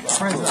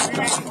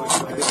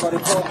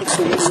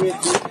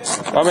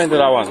 Come into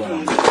that one.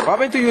 What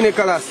happened to you,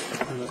 Nicholas?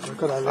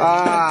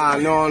 Ah,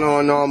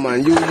 no,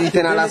 man. You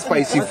eating all that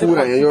spicy food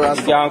and you're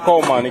asking. You can't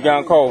call, man. You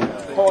can't call.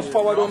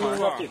 Horsepower don't mean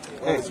nothing.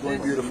 Hey, it's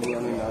going beautiful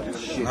running now. This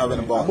shit. Having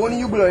a ball. Bonnie,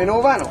 you blowing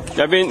over now?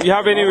 You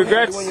have any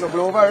regrets? You want you to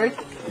blow over, right?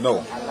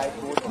 No.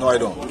 No, I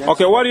don't.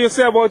 Okay, what do you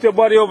say about your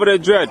buddy over there,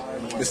 Dread?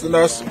 Mr.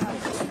 Nurse,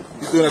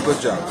 he's doing a good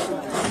job.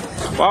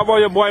 What about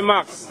your boy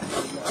Max?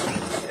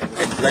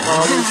 Like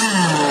always,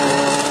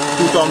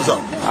 2 thumbs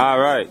up. All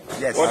right.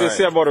 Yes. What do you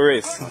say about the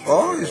race?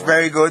 Oh, it's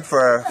very good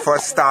for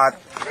first start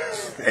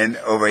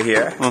over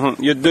here.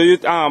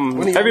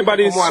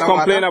 Everybody's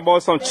complaining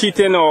about some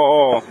cheating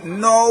or...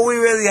 No, we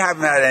really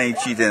haven't had any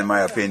cheating in my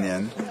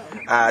opinion.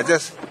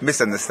 Just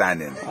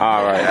misunderstanding.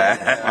 All right.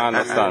 I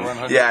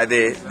understand. Yeah,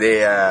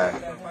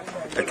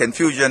 the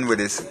confusion with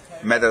this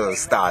method of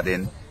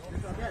starting,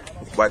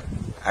 but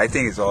I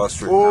think it's all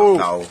straight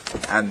now,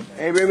 and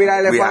we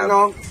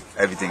have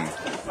everything.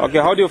 Okay,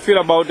 how do you feel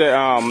about the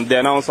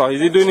announcer?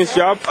 Is he doing his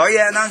job? Oh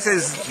yeah, announcer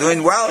is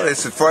doing well.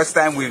 It's the first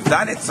time we've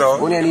done it, so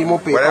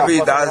whatever he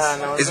does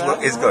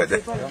is good.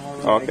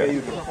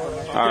 Okay.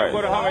 All right.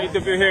 We're going to have an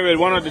interview here with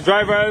one of the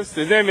drivers.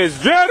 His name is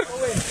Jed.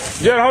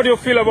 Jed, how do you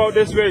feel about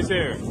this race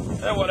here?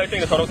 Yeah, well, I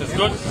think the turnout is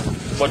good,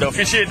 but the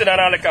officiating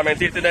and all the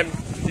commentating them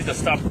need to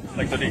stop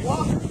like today.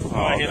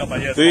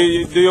 Do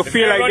you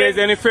feel like there's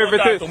any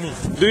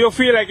favoritism? Do you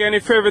feel like any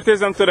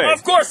favoritism today?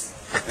 Of course.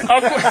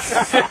 Of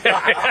course.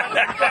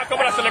 Come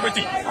on, a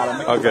celebrity.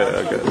 Okay.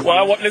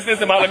 Well, listen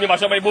to me, let me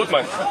mash up my boat,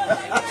 man.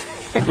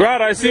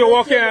 Brad, I see you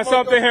walking on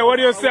something here. What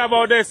do you say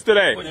about this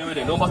today?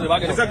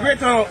 It's a great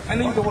turnout. I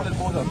need to hold it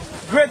both up.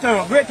 Great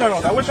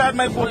turnout. I wish I had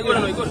my boat.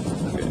 Good.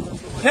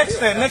 Next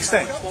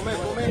time.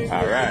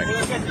 All right.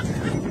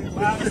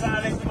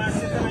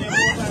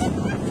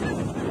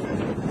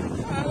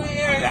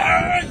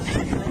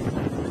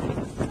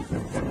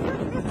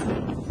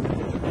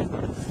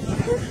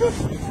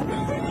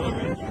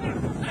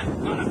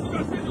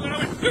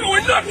 You're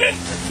going nothing.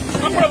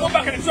 I'm going to go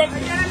back in the truck.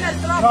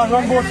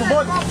 Run boat for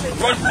boat.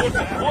 Run boat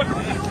for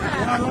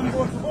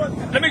boat.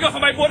 Let me go for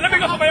my boat. Let me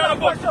go for my other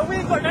boat. No.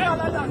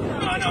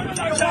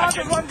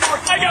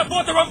 I got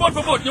boat to run boat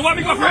for boat. You want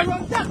me to go for it?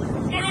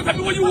 No, don't tell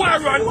me what you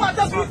want to run.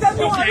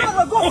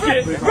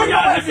 Okay. Bring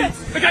out heavy.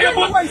 I got your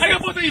boat. I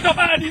got boat to eat up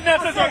all of these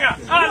nets.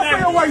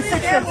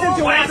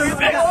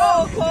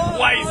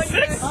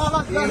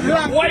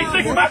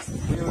 Y6, Max?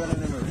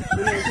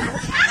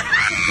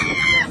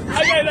 I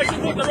got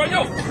electric boat to run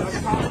you.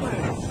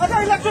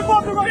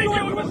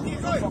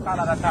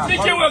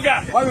 Think you will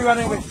get. Why are we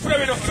running away? Where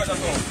we don't forget that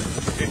song.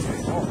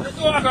 Let's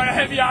go out on a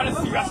heavy on the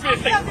serious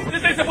face thing.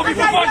 This ain't supposed to be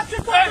for fun.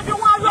 You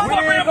want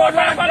to bring a boat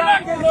back for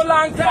long? For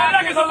long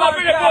is supposed to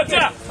bring a boat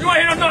here. You want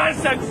to hear no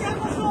nonsense?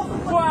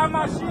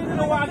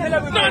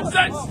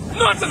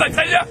 Nonsense, I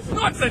tell you.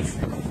 Nonsense.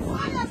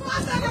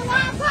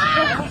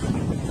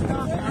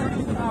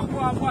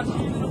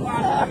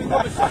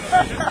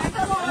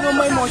 No,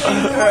 my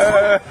machine.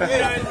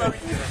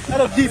 I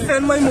don't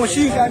defend my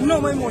machine. I know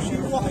my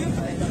machine walking.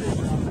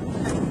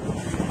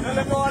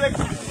 Hello, Alex.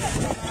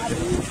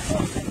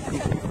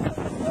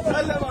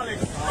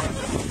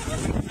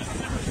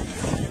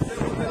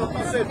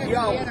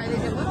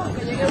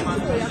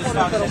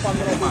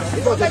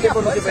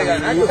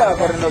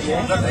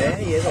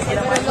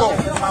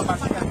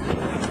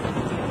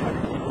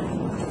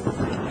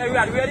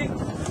 Are you ready?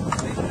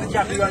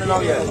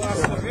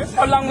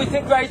 How long we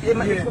take, right? It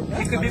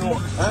could be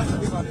more.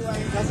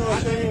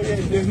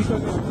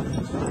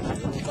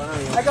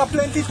 I got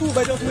plenty too,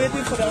 but just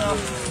waiting for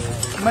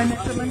my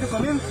next man to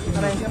come in,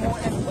 and I get more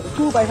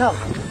 2 by half.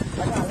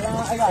 I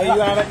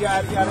got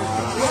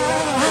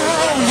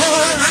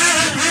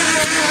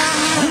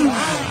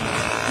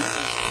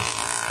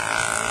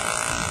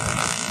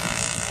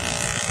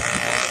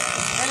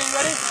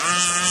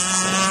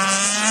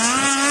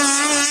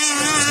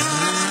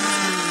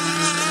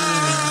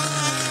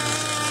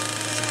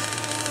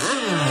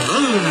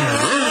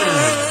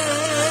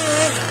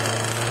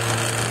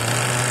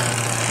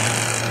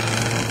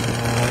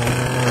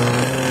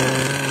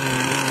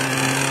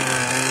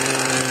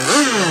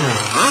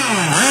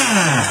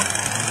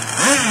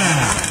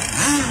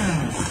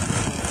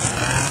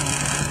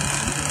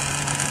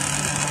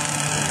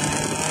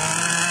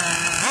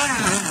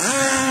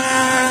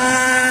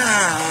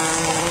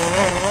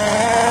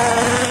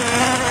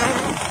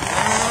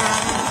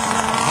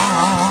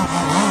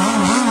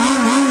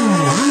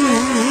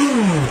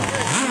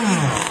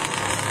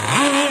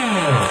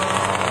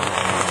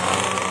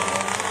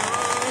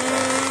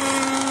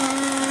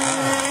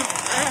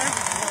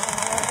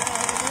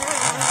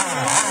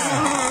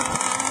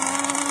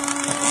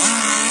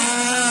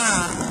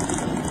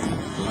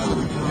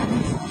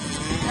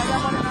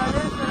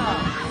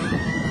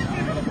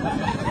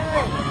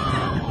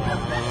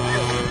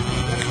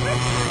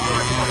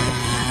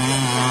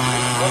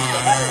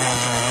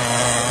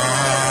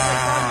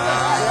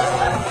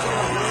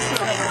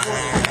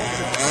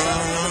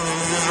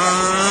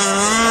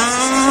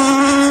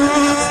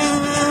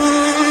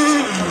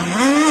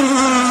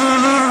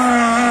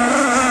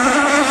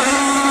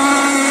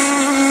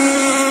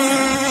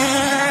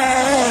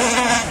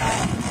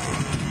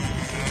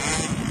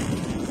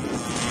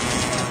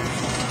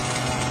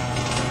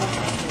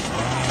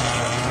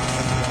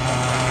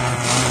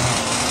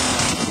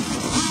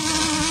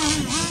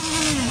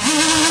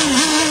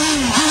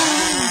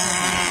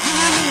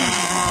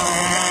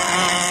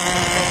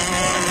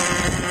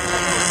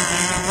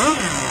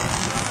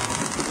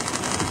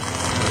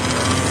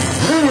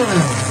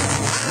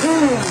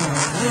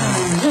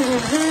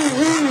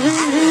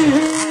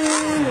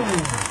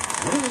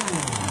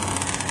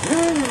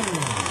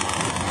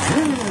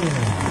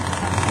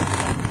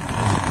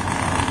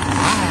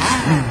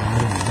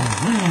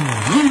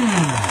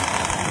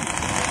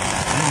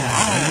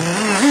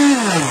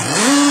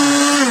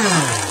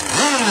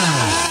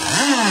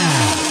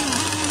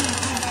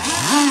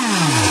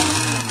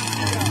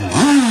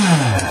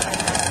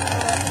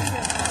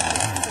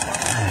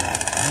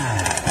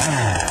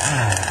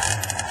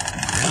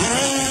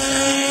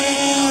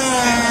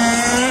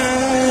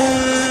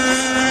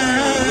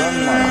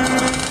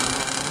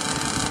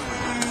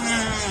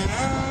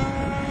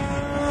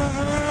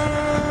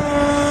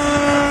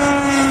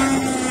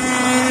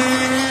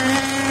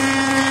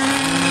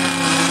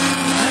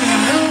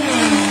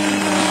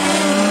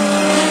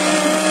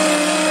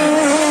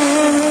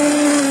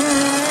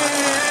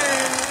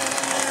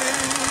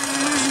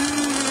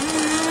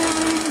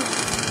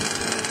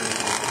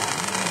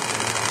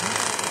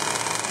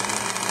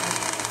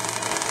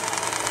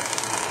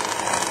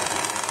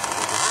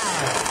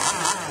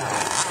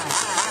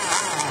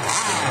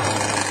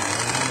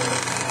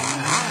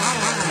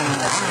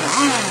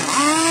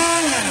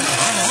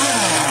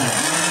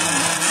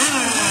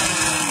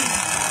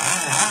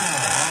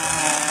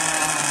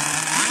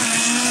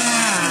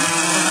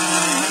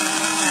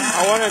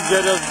one is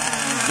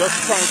just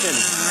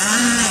cranking.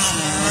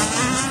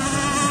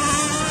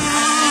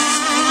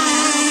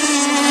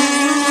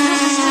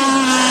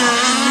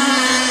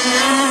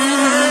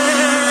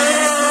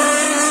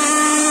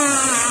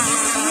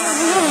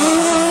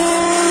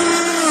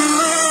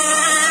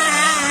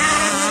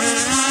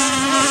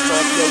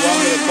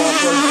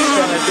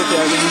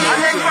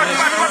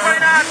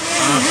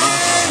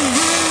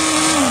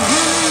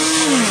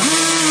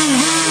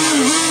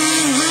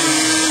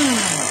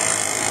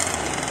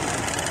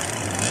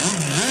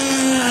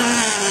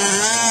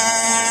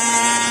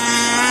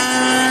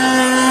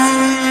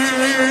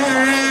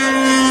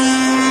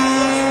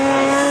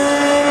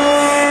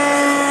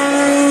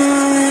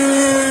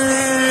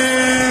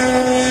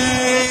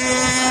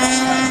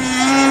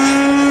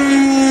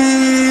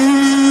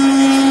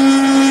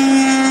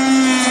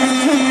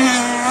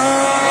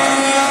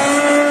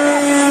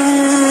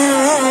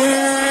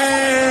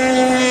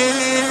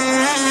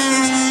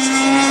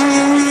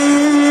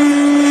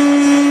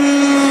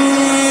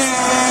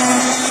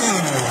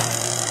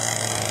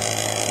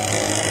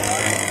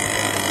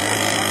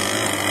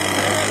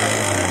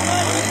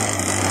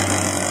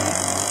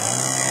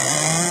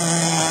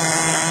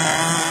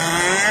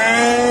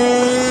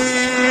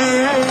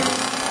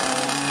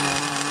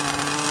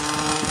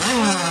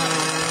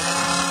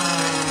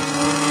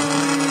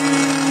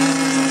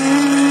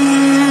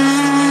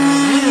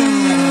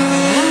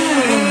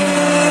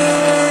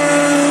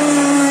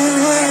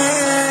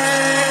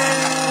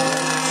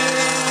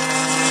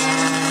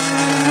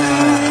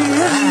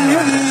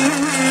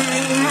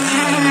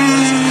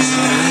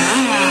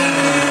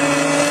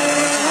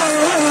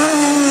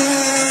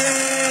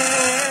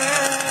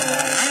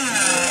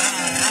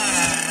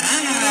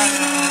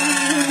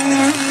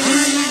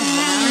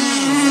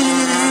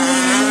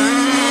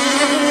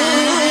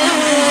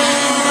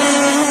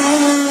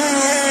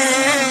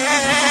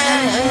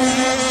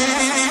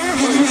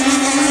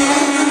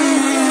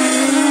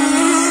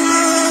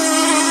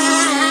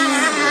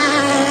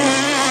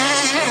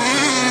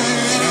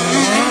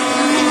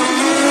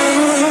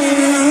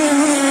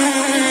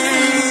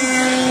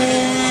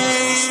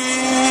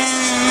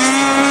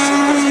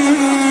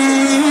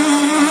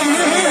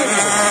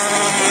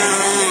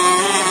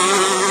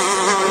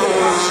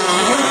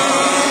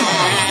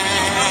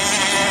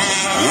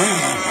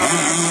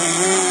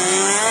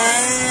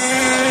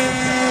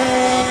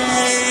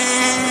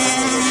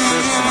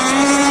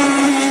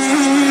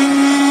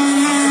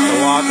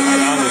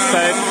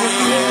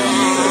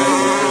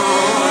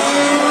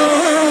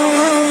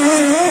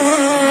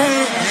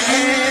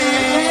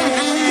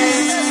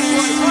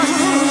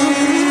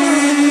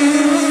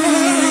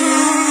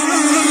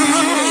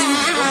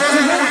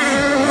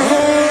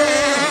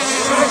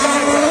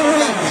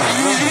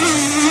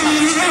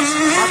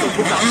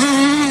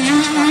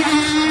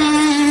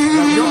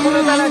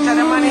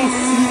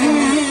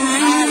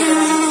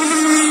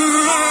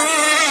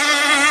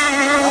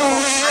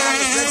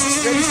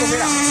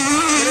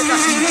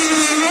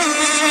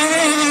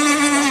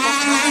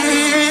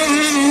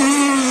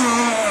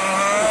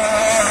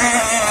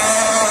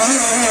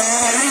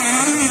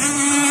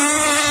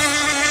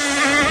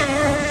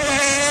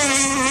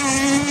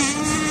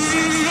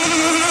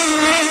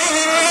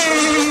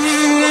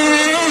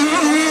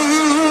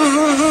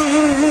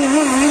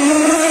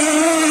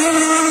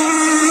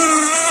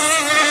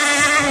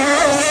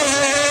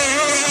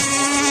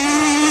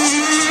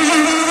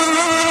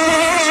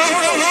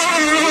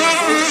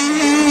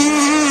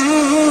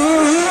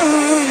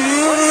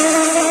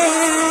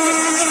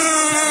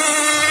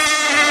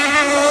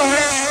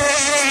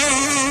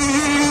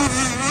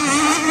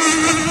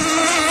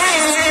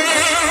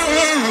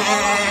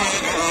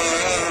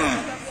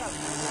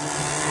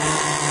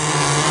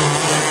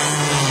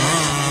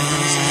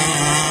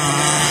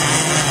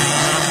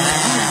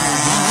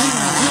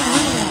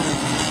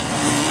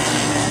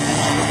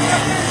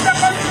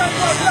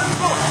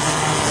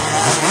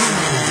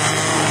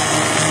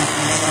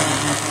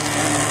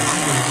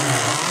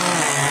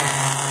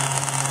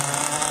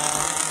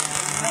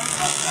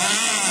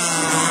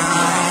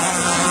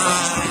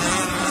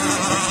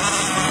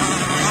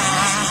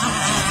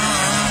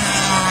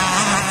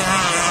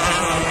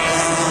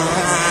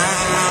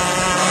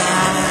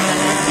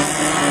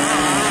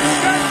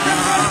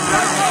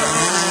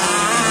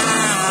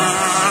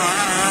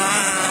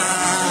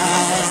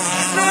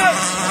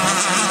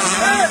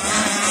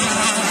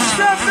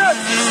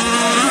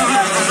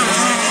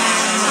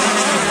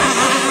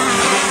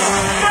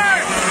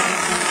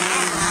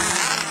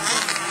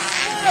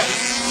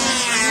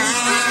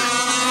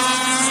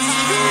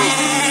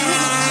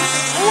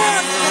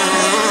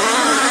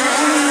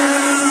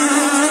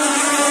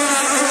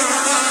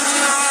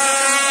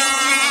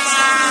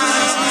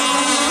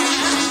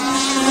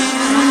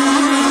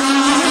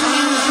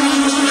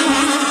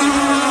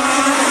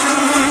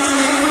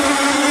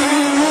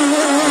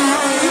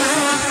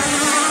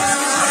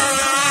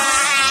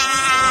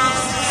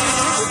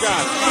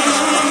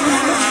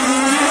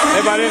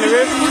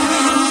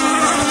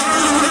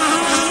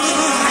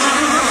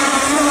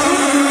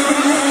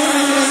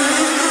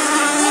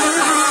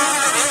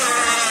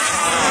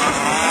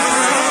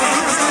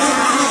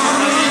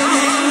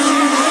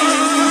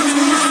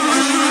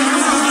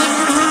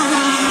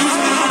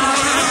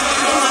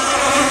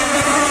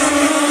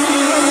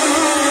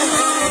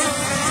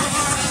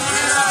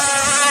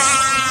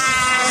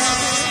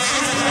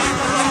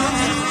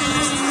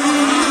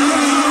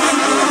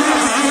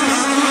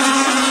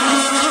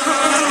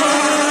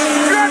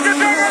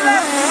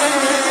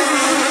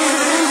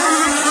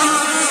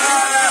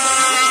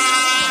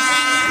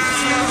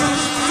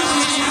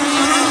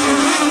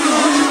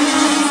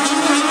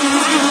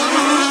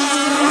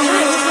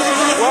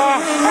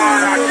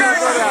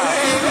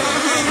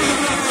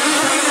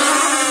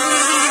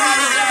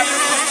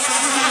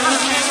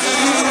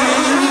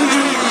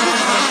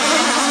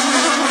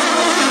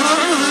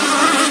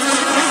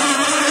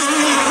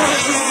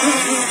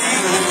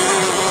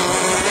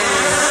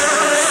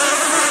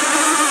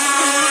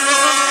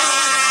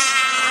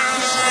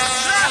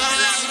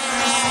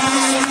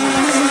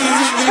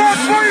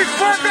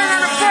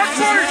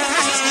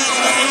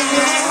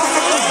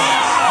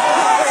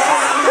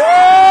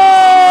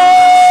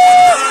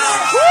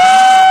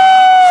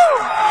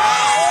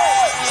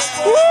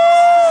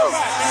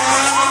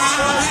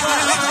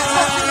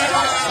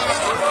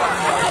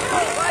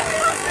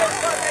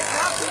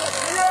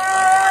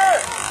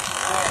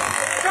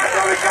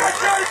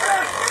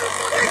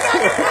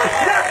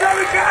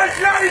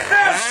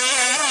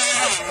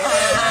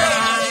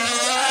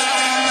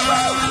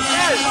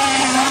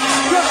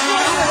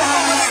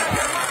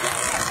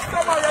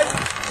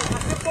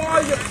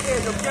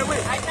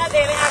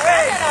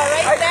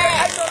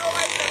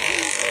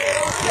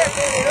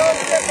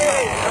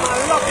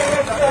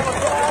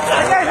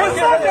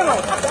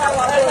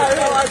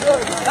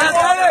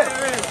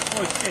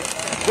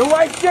 The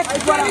white chick, the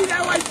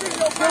white chick,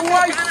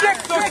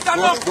 don't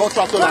stand up. Don't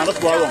talk to them, let's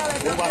go around.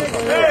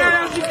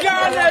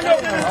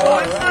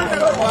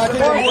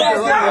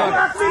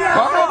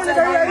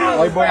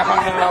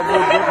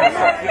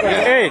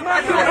 Hey,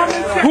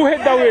 who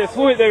hit the race?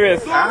 Who hit the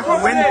race?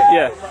 Who win?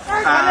 Yeah.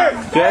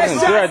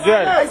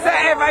 Dread.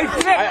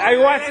 I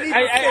watch,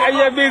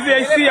 you're busy,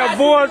 I see a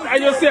boat, I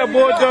just see a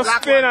boat just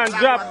spin and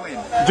drop.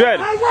 Dread?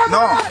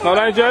 No. No,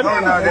 not Dread? No,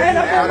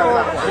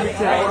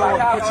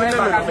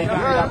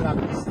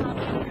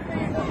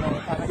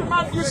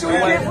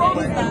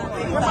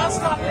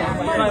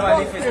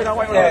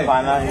 Hey,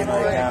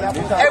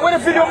 what the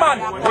video, man?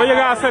 What you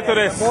gonna say to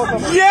this?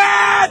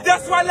 Yeah,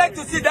 that's what I like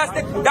to see.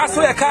 That's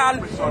what I call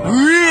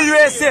real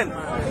racing.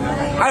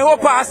 I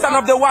hope I stand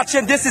up there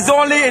watching. This is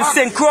only in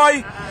St.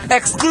 Croix,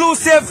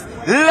 exclusive,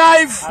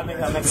 live,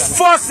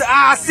 first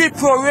RC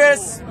Pro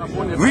race,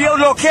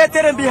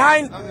 relocated and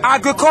behind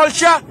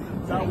agriculture.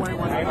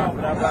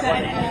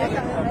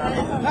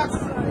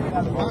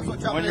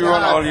 When you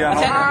run all year, You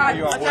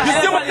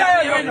see what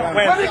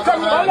when he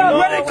come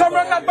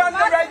around that band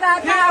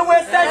right, he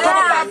always say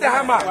come off the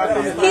hammer.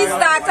 He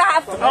starts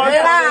off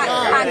last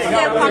and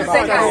still comes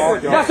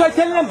second. That's why I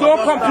tell them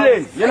don't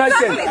complain. You know what I'm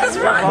saying?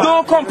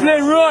 Don't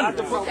complain, run.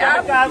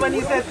 When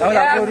he said, Hey,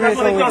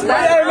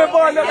 my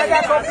boy, look, I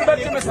got compliment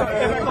to Mr.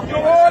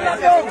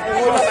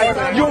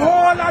 You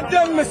all are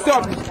done, Mr.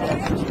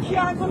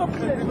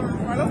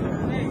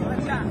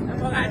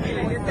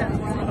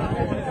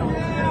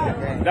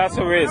 That's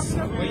a race.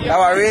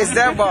 Our race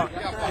there, but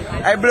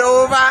I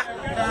blow over.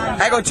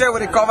 I go check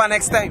with the cover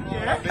next time.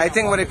 I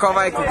think with the cover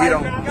I could beat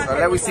them. So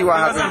let me see what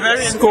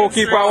happens.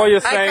 Scorekeeper, what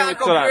you're I saying can't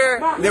to that? compare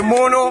the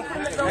mono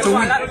to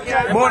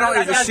we. Mono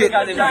is the shit.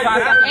 That's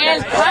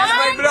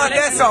my blood,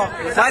 that's all.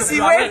 I see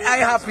when I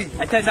happy.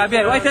 I tell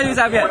Xavier, what I tell you,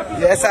 Xavier?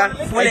 Yes, sir.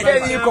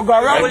 You could go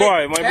around. My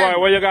boy,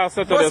 what you got to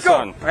say to this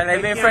one? Well,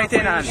 I've been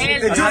fighting and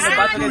the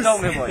battle is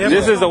down, my boy.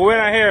 This is the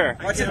winner here.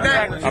 Watch it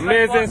back.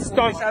 Amazing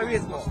stunt.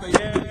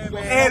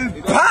 El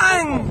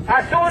Pan!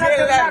 As soon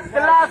as the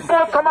last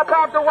boat come up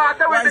off the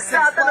water with the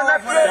start and the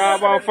left leg.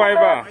 Carbon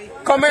fiber.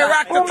 Come here,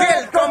 rock to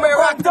kill. Come here,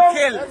 rock to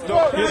kill.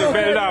 He's the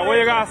builder. What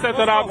you got to say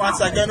to that?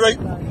 once again, right?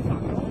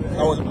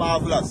 That was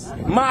marvelous.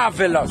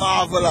 Marvelous.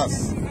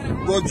 Marvelous.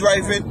 Go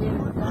drive it.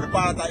 The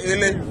part of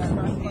Illy.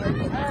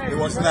 It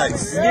was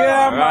nice.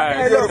 Yeah,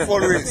 man. Beautiful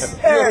race.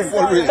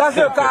 Beautiful race. That's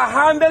what I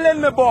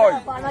handling, my boy.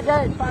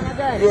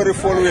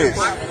 Beautiful race.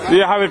 Do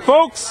you have it,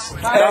 folks?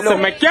 That's the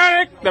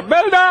mechanic, the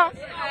builder.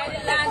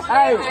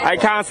 I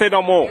can't say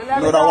no more.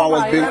 No, that one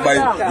was built by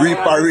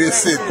Reaper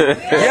Racing.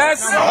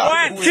 Yes,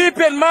 keep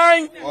in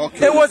mind,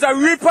 it was a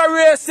Reaper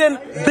Racing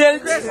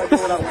built.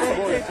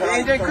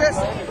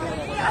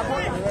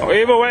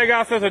 Even what you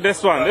got to say to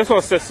this one? This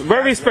was just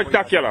very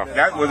spectacular.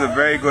 that was a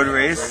very good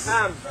race.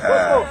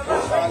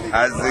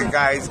 As the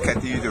guys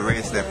continue to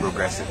race, they're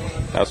progressing.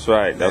 That's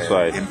right, that's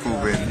right.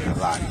 Improving a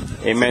lot.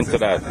 Amen to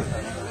that.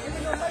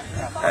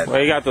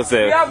 What you got to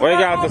say? What you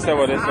got to say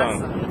about this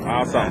one?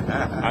 Awesome.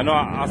 I know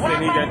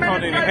Austin, he get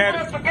turned in the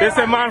head. This is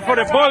a man for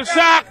the bull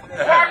shark.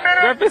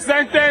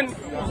 Representing.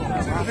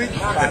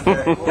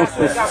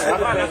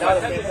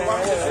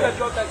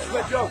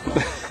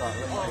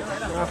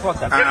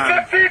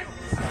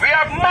 We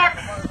have Max,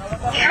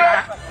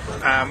 Chuck,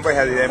 What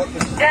have them?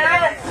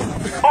 Ellen,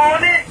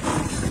 Oni.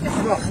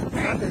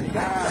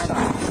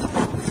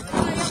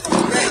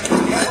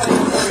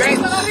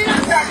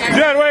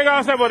 Jen, what you got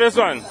to say about this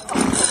one?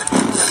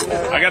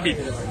 I got beat.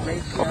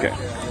 Okay.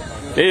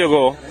 There you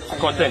go.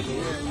 Content.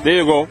 There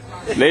you go.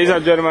 Ladies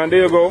and gentlemen,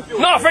 there you go.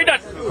 No, afraid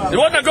that. It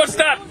wasn't a good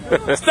start.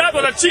 The start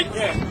was a cheat.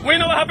 We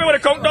know what happened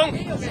with the countdown.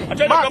 I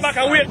tried to go back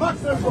and wait.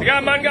 The guy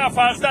man got a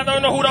false start. I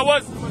don't know who that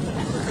was.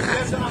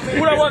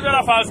 Who that was that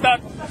a false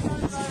start?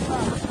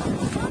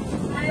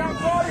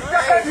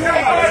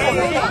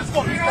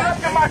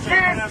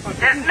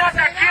 It's not a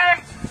game.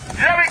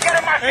 Let me get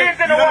the machines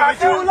in the water.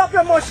 Fuel up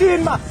your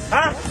machine, man.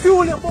 Huh?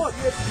 Fuel your boat.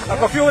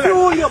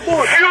 Fuel your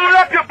boat. Fuel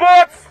up your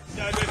boats.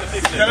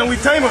 Then we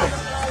time it.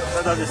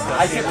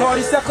 I said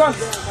 30 seconds.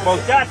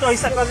 Yeah, 30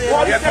 seconds.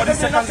 30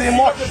 seconds in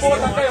more.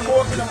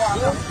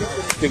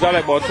 You got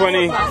like about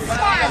 20. Don't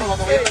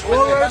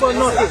worry about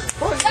nothing.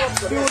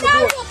 Now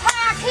you're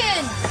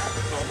parking.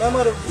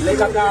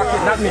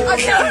 Not me. I'm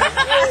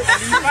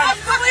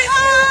going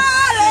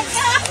on.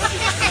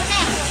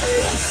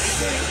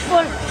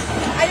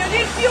 And you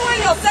need fuel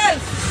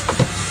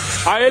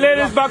yourself. Are you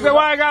ladies back there?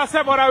 What you got to say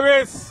about a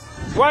race?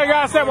 What you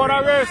got to say about a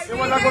race?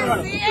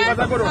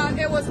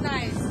 It was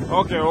nice.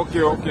 Okay. All right.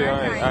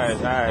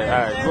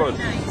 Good.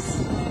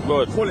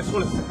 Good. Hold it.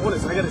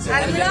 I got it. I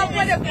love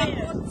when the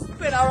people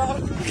spin around.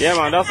 Yeah,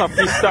 man, that's a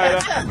freestyle.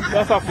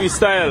 That's a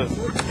freestyle.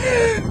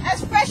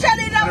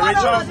 Especially the one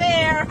over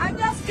there. I'm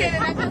just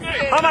kidding.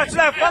 How much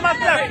left? You're not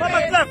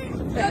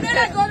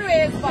a good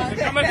race, but.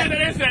 Come and see the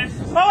race then.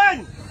 Owen!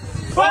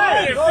 Don't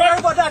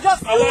worry brother.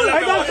 Just fuel.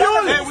 I don't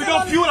fuel. Hey, we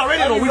don't fuel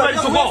already, though. We ready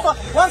to go.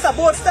 Once a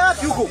boat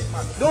starts, you go.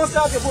 Don't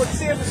start your boat.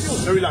 Save the fuel.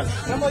 Very long.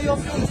 Remember your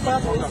fuel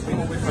start.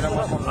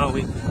 Ah,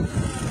 wait.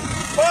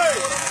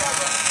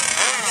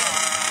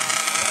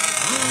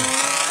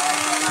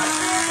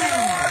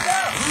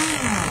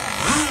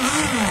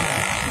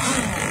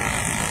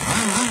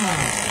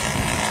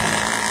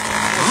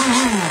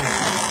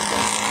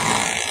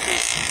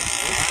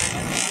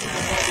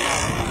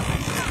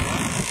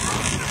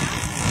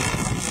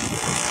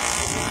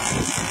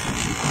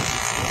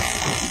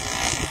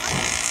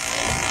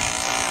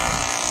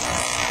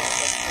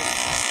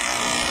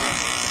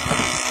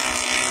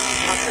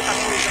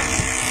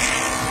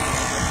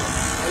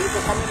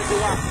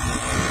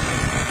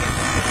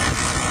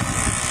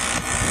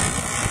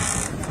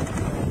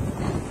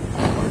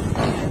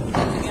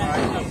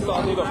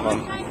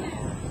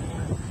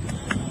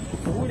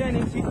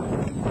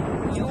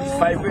 You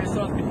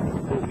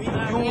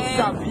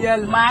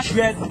Saviel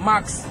Dread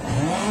Max.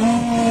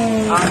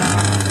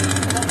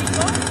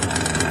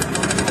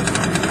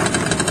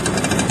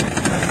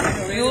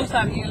 You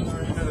Saviel.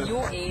 You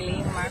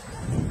Alien Max.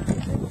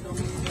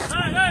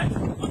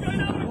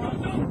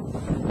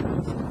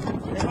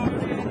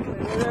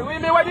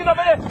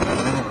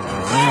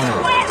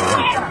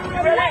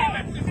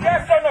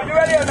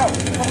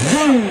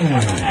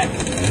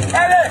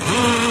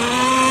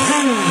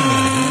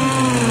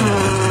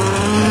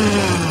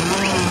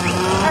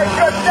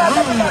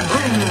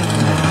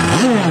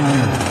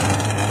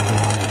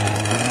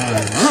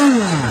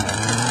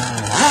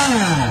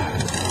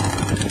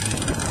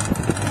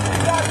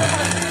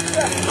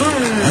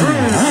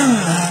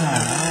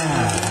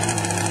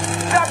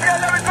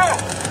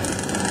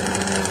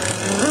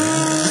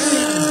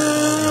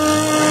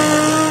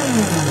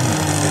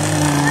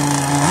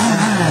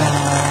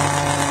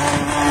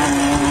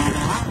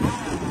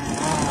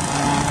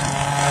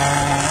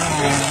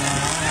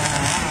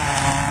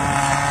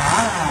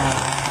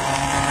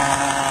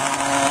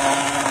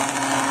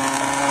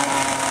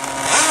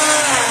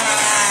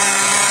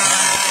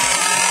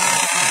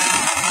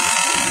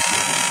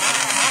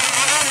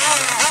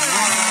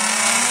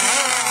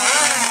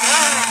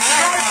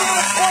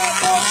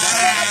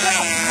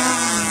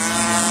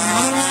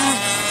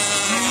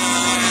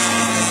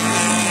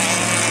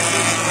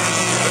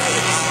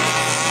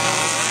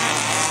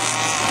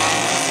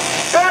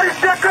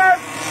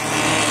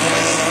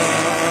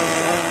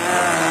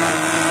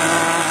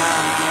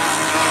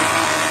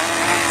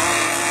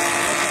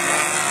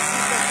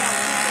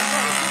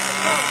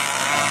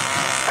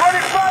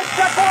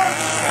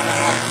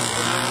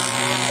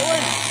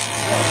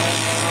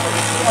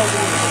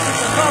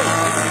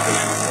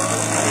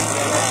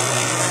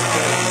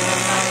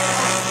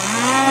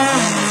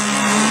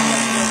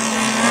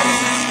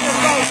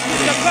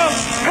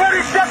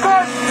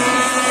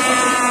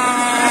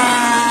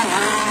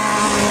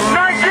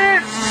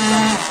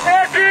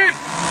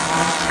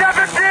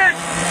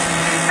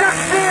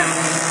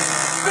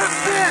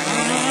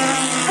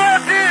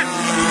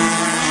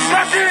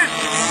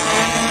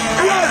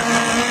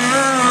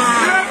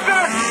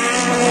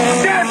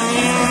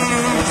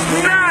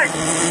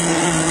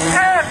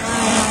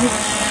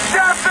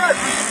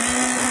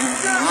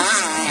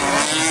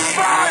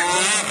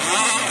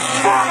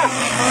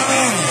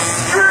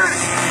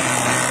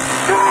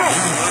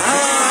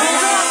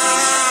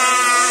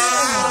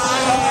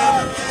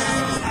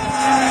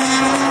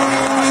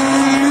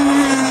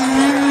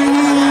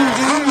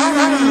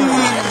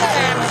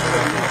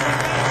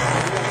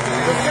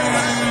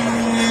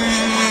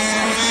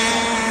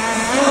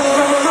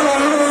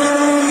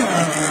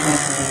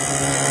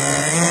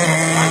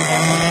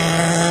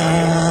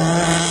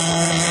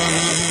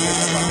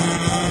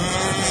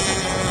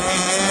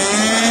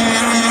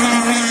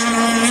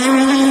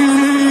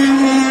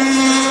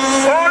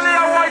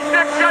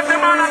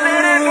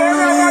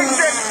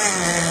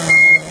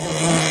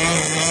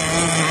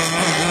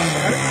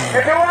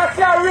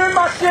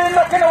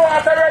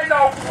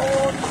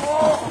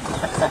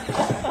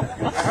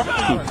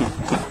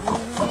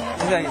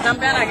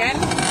 Jump in again.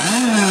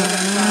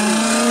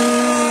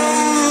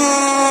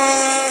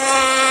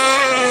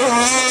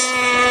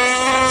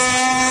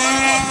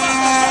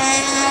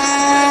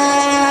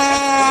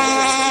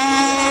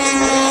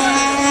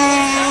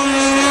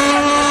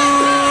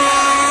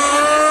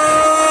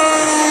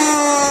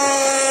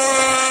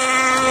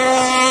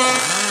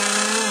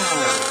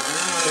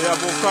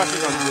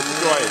 Crossing on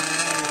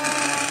St.Croix.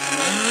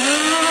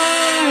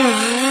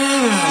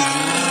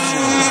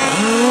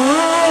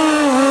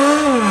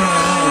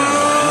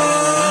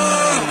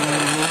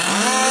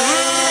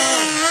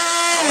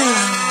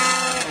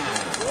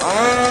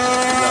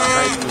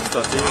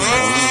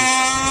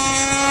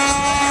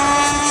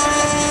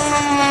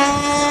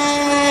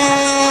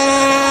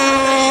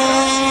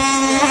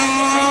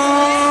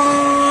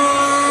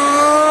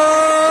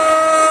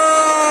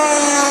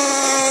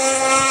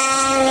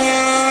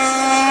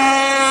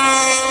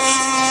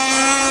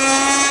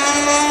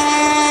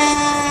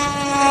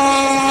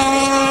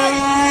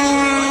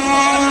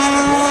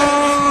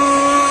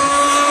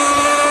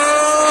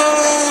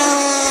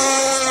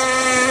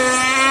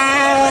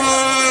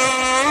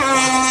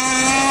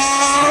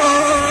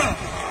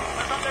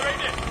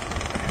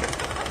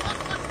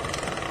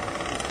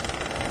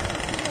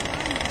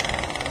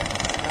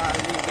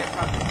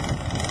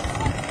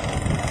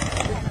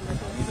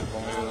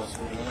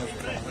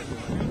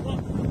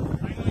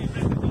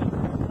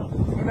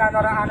 got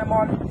another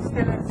animal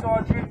still in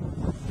surgery.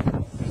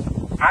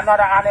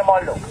 Another animal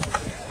though.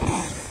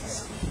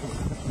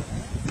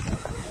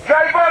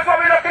 Drivers, what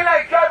we looking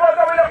like? Drivers,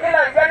 what we looking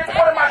like? Ready to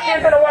put the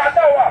machines in the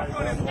water?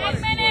 8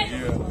 minutes.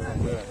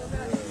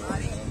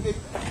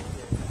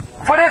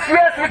 For this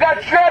race, we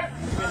got Trent,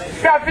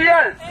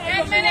 Xavier,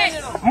 8 minutes.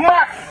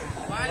 Max.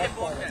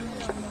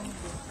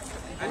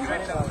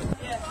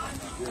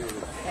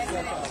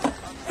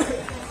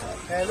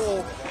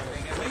 Hello.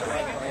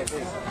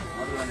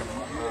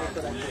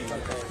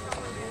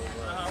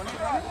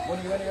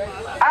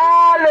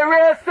 All the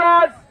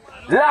racers,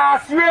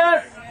 last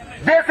race,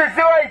 this is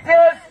who it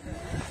is.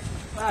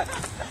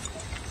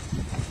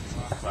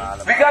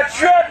 We got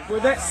Trent,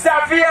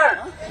 Xavier,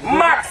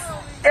 Max,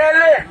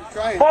 Ellie,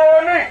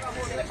 Bonnie.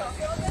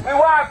 We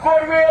want a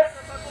good race.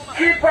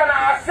 Keep on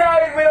our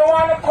side. We don't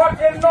want to cut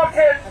in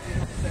nothing.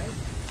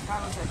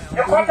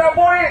 You cut a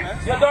boy,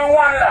 you don't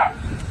want that.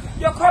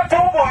 You cut 2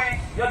 boy,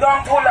 you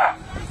don't do that.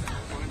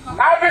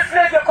 Obviously,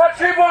 if you cut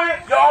 3 boy,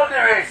 you're out the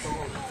race.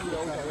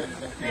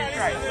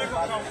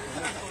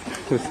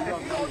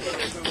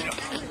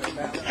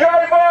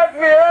 Drivers,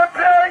 we are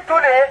playing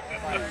today.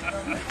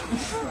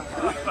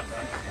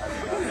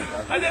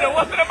 I didn't know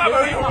what's the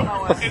matter.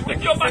 It's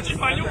like your magic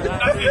man, you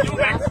can't see you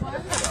back.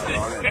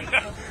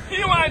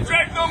 You want to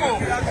drag no more.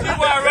 You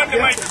want to run the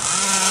mic.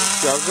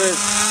 That's it.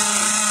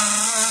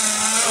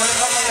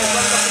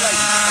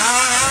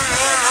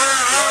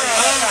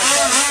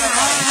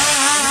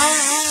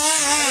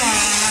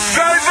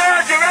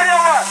 Drivers, you ready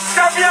over?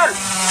 Champion.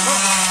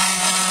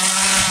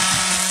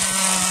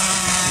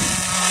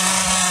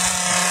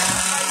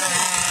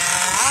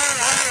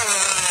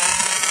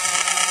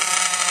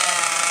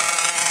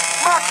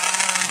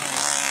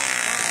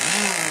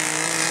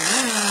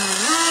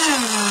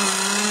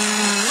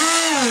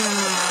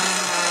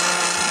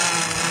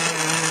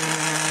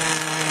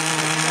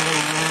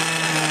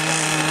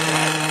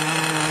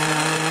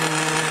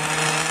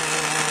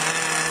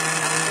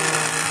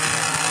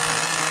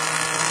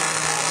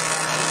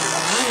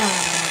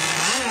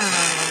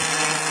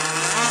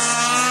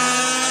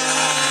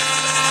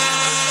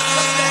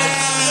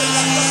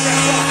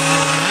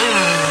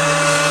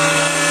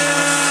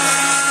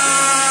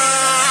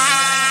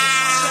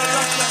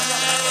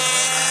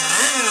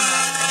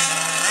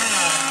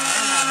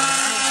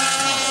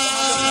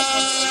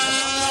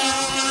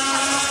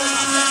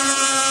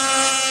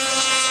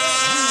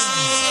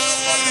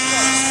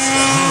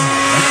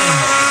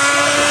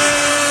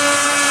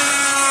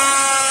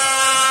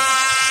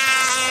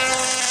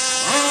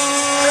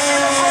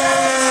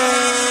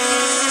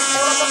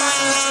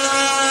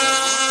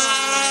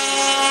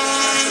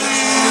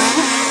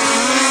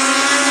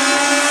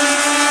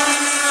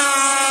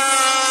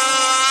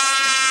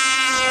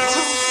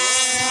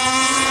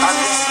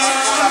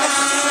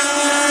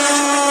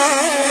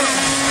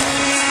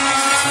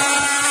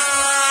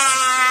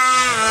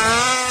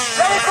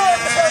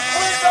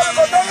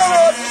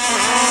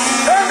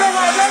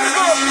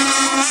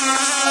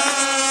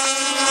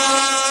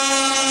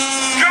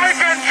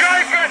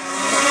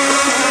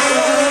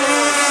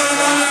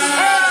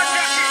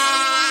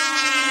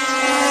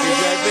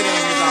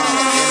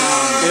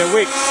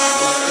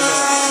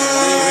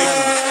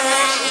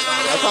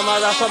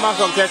 That's some man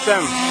come catch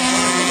them.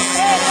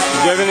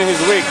 Driving in his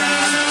wig.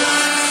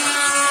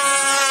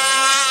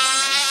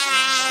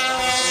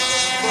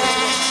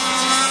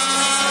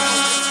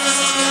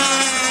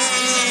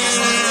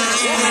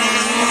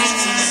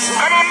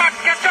 Come on, Max,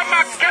 catch up,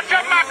 Max, catch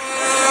up, Max.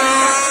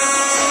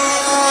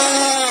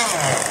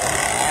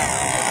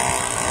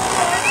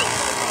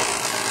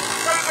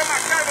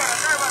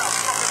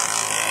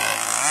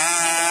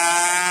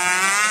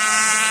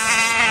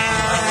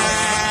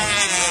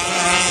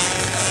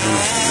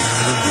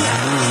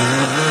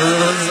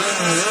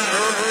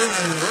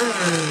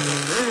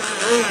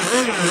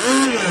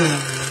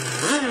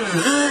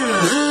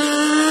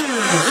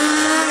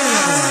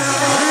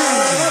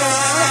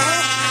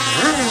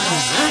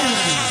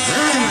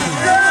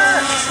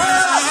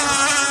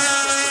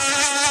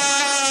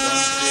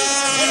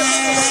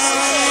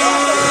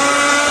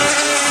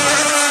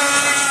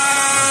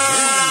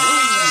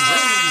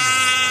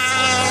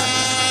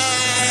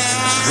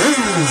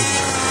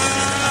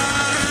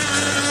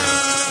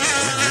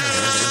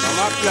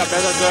 I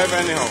better drive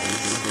anyhow.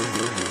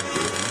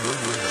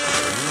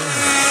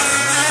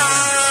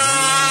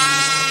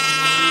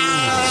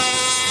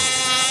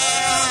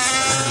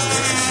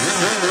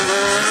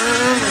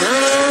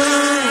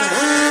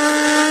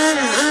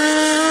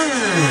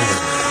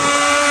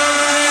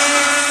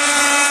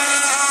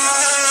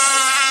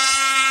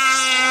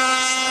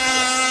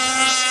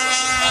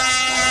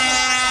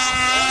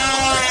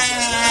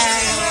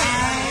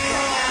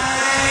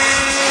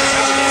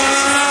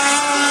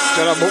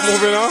 Got a boat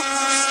moving now?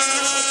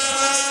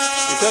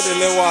 The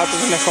little water is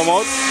going to come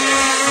out.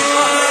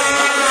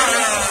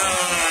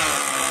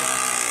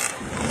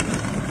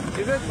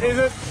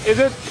 Is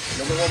it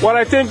what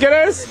I think it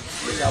is?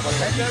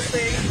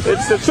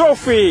 It's the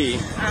trophy.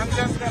 I'm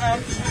just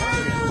gonna...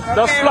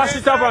 Just flash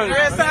it up and...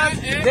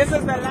 This is the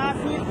last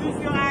heat.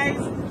 Feast your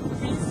eyes.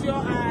 Feast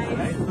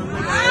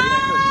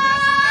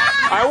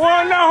I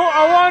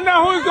wonder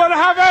who's gonna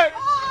have it.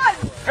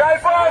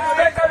 Drivers,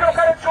 take a look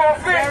at the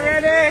trophy.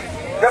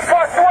 The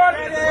first one,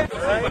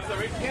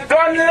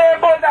 done,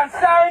 labeled and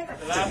signed.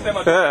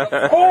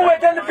 Who will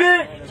it be?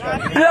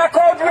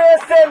 Blackout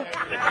Racing,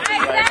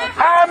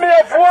 Army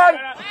of One,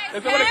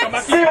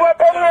 Sea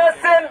Weapon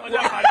Racing.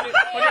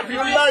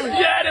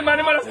 Yeah, the man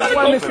is starting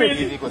to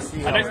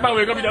complete. And next man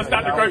we're going to just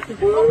start the curse.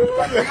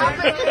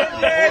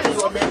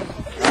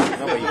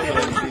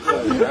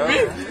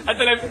 I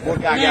tell him,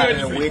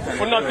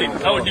 for nothing,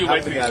 I will do my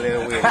thing.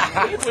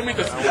 For me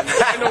to see.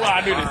 I know what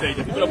I do this day.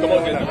 People come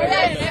out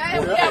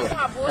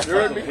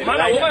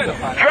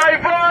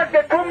Drivers,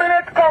 the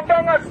 2-minute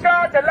countdown has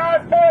started. The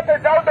last boat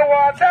is out the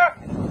water.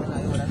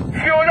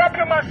 Fuel up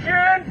your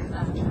machine.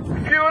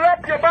 Fuel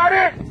up your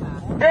body.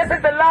 This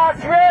is the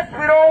last race.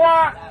 We don't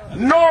want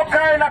no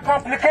kind of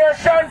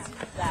complications.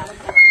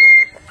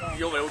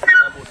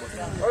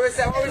 What we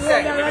say?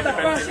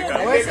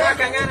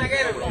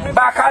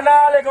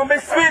 Bacchanal, they're going to be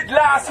sweet.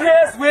 Last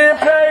race, we ain't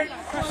play.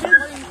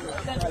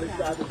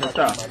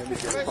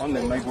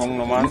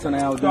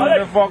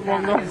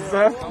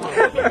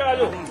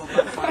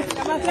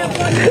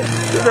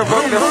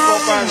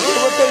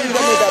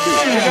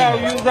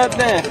 Use that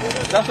there.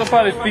 That's the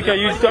part of the speaker.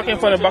 You're talking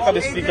from the back of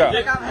the speaker.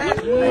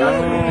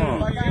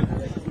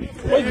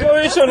 What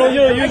duration are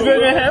you use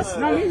radio hairs?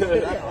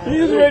 You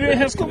use radio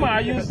hairs, come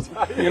on, you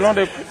know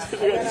the...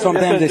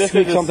 Sometimes they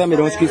squeak, sometimes they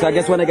don't squeak. So I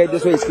guess when I get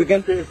this way, it's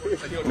squeaking?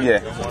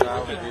 Yeah.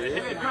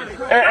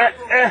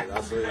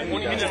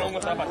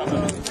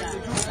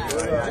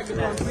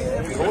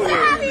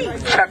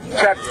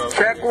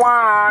 Check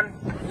one.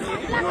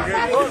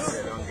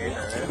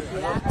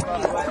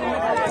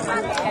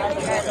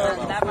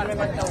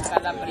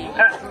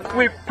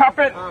 We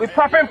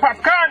popping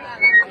popcorn.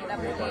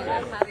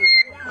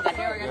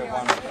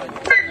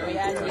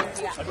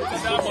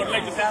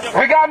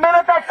 We got a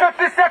minute and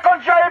 50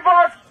 seconds,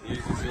 drivers.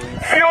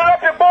 Fuel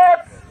up your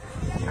boats.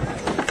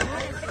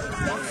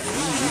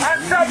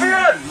 And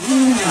Xavier,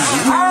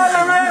 all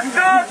the race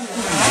done.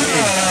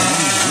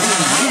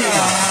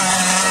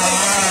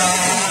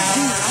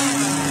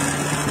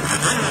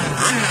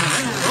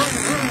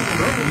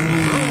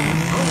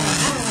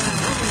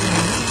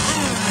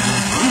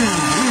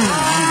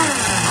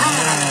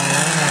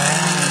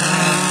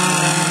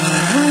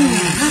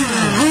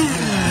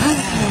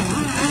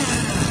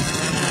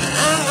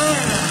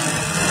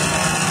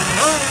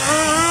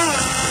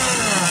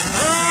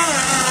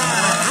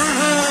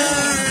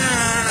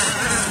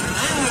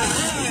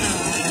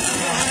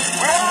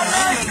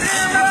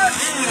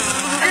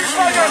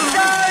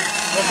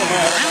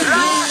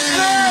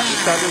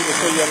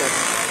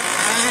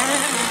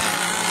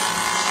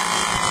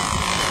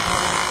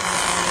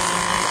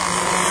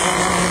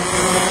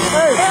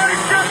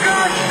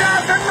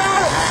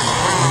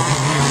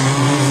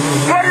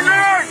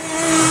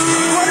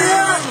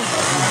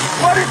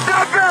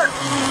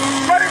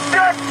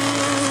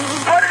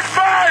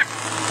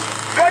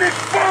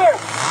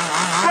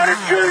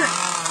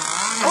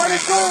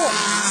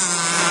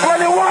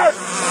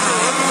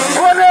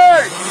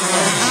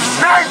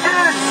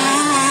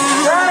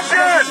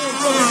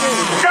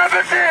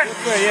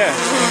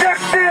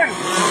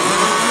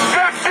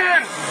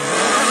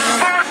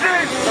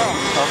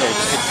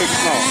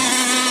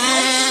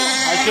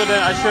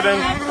 I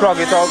shouldn't plug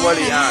it out while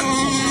he on.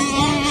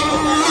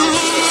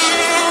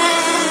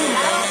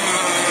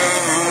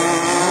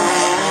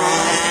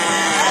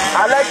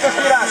 I like to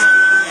see that.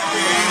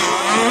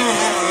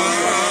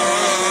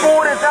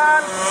 Food is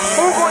on.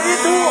 Who go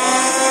eat who?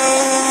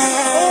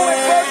 Who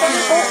is going to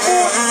eat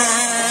food?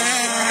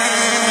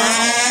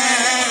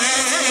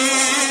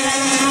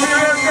 We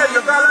will get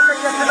the balance and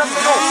get it up to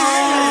go.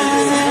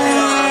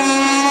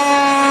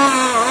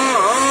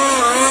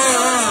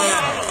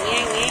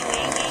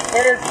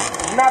 It is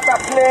not a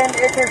plane,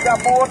 it is a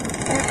boat.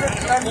 Keep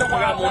it on the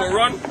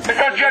water.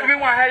 Mr. Jed, we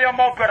want to hear your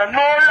mouth, brother. No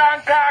long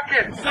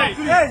talking.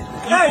 Hey!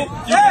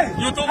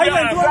 You don't get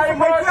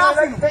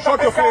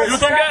Shut your face. You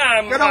don't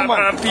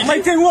get My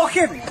thing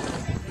walking.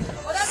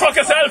 Fuck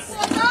yourself.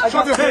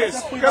 Shut your face.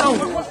 Get down.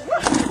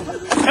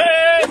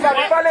 Hey!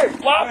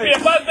 What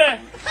papers there?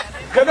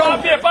 Get down.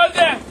 What papers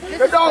there?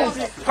 Get down.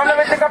 Come let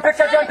me take a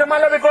picture,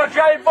 gentlemen. Let me go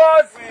drive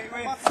bus.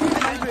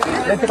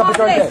 Let's take a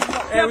picture there.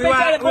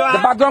 The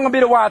background will be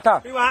the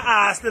water. We want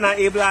ask and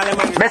able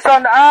to My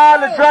son, all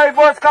the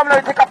drivers come,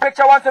 let me take a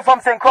picture once you're from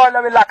St.Croix,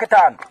 let me lock it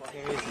on.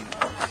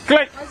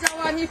 Click.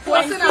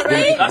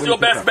 That's your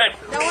best bet.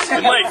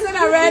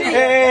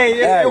 Hey,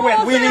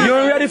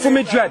 you're ready for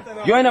me, Dread?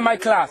 You're in my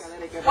class.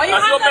 What you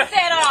have to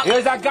set up?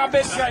 Here's a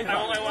garbage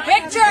driver.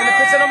 Picture!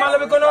 Let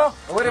me go now.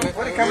 Where the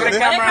camera?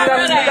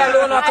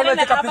 Come and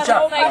take a picture.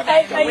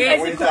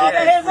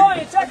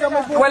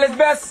 Well, it's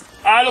best.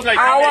 I look like I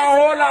want to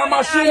hold a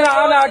machine and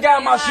I get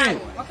a machine.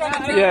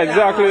 Yeah,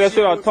 exactly. They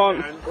should have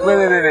turned.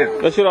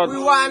 Wait. They should have. We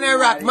want a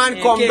rat man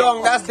come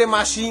down, that's the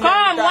machine.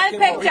 Come, one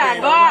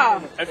picture, go.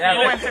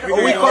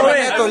 We come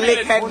here to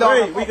lick head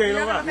down.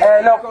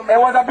 Hey, look, it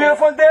was a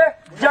beautiful day,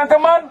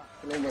 gentlemen.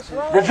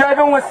 The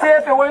driving was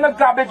safe, it wasn't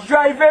garbage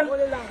driving.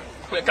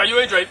 Can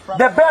you drive?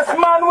 The best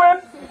man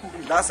win.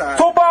 That's all right.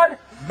 Too bad,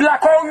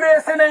 Blackout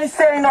Racing ain't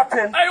saying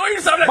nothing. But we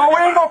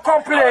ain't gonna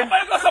complain. We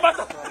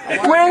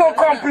ain't gonna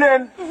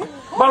complain.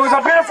 But it was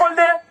a beautiful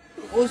day.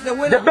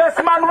 The best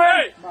man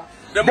win.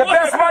 The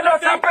best man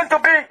just happened to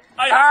be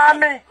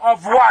Army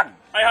of One.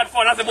 I had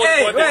fun. That's the most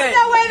important thing.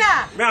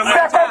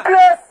 Second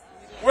place.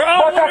 We're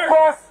all But of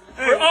course,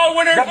 we're all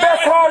winners. the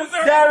best one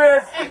there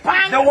is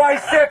the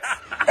Y6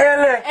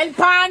 LA. El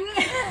pan.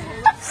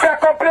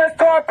 Second place,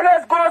 third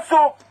place goes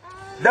to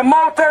the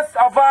mountains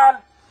of all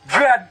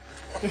dread.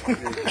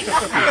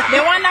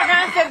 The one that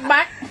can sit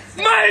back.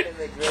 Mate!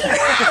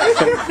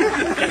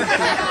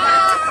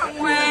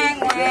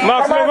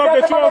 Max, move up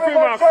the trophy,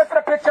 Max. Go for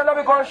the picture, let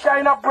me go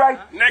shine up bright.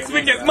 Next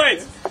week is mine.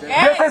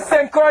 This is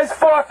St. Croix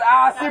first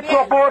RC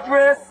Pro Boat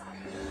Race.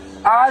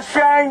 I'll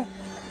shine.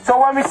 So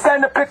when we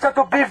send the picture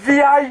to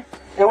BVI,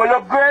 it will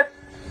look great.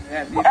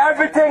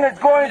 Everything is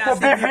going to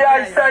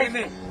BVI side.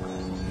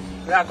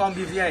 We are going to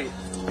BVI.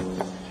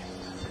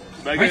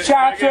 We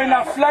charge you in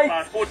a flight.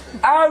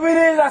 And we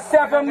need a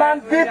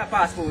 7-man deep.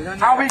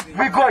 And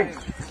we going.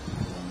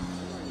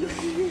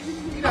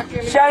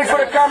 Shine for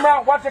the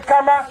camera. Watch the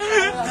camera.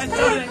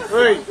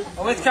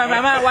 Which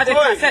cameraman? Watch the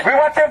cassette. We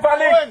watch the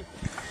valley.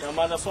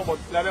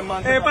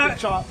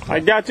 I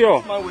got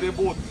you.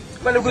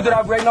 Well, look at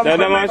that right now. Yeah,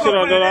 the man should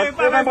have done that.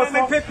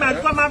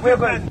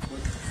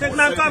 You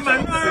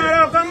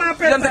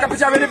don't take a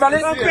picture of the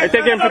valley? I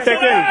take him.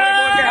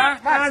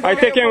 I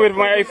take him with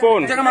my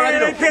iPhone.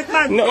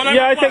 No,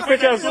 yeah, I take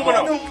pictures.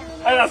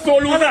 I so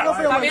loser.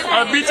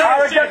 I'll beat you. I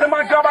will get the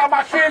man grab our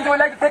machine. We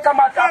like to take a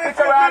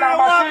picture around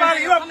our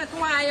machine.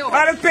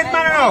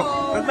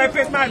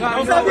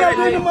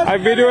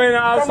 I've been doing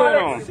also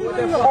now.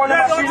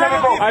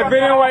 I've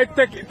been in white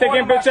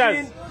taking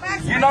pictures.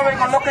 You know when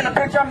you look in the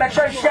picture, make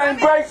sure you shine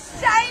bright.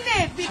 Shine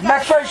it.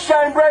 Make sure you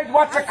shine bright.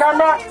 Watch the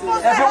camera.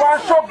 If you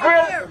want to show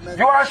grill,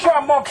 you want to show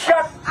a mug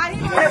shot. This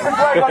is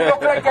what it's going to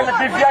look like in the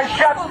BVI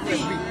shot.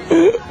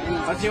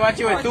 Watch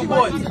you with two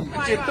boats.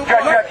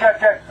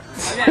 Check.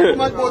 We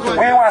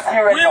want to see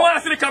you right now. We want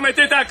to see the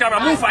commentator camera.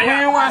 Move for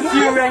We want to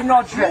see you right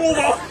now, Trey.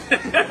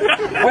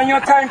 When your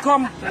time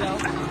come,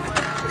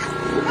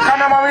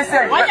 cameraman we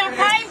say. When your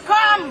time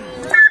come.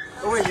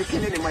 Owen, you're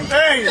killing him, man.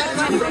 Hey!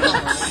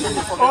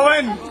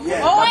 Owen!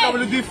 Yeah.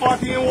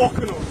 WD-40 ain't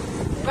walking on.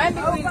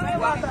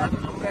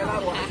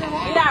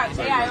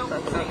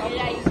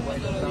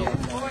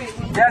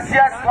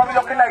 Yes, what we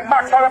looking like?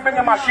 Max, how you bring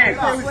your machine?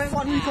 How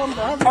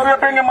you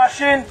bring your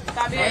machine?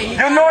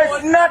 You know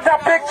it's not a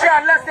picture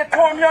unless the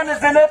Tomion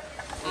is in it.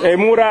 Hey,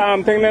 Mura,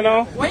 I'm thinking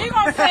now. Where you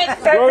going to fit?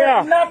 Go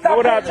here.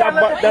 Go that stand.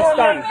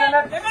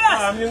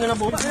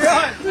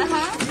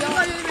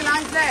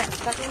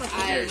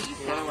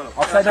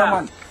 Upside down,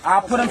 man.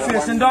 I'll put them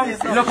facing down.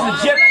 Look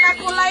legit.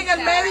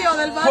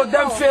 Put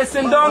them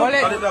facing down. Don't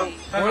make forget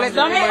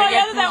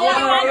that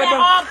one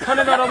up. Turn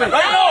it out of it.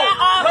 Right now.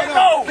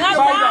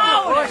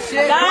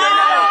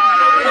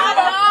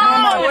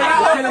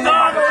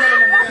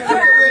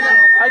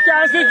 I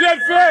can't see dread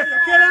face.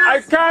 I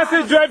can't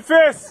see dread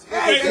face.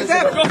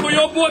 Go for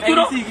your boat, you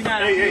know.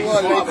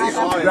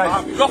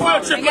 Go for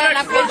your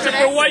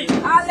triple white.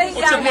 Max,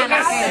 I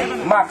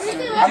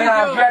mean,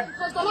 I'm dread.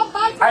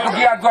 I can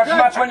give a good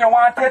match when you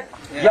want it.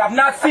 You have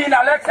not seen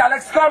Alex.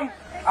 Alex come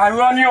and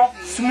run you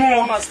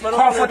smooth,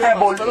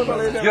 comfortable.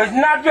 You're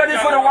not ready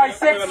for the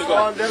Y6.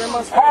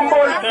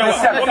 Humble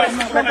yourself.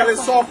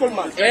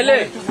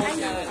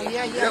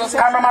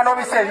 Cameraman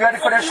over here, you ready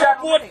for the shot?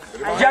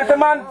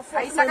 Gentlemen,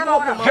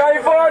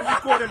 drivers,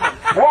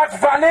 watch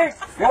Valley.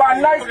 You are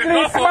nice,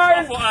 clean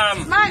smile.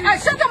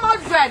 Shut your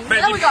mouth, Gwen.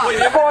 There we go.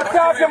 Put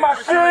out your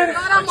machine.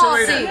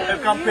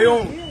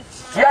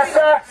 Yes,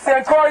 sir.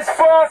 St. Croix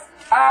first.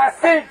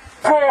 RC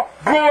Pro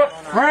Boat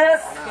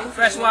Race.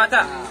 Fresh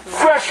water.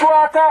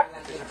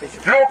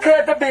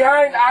 Located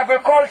behind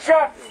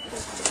agriculture.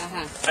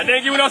 And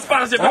then give us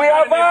sponsorship. We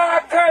have all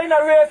kind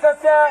of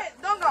races here.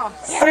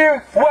 Sea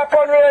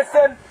weapon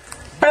racing,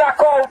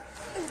 blackout,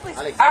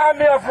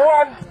 Army of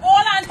One.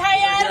 All and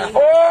tired.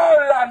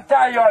 All and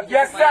tired.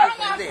 Yes, sir.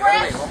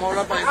 Hey,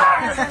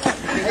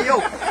 yo.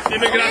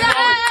 Can I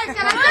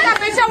get a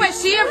picture with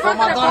she in front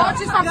of the coach?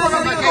 She's from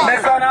Puerto Rico.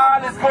 Miss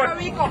Donald is good.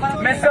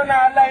 Miss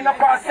Donald line up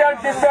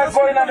herself. This is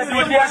going on the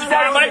BBS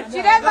side.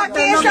 She did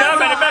vacation.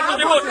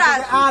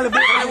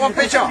 One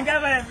picture.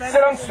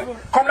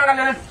 Come down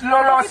a little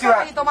low,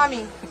 Sierra.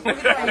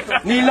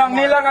 Kneel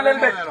down a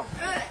little bit.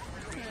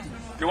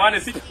 You want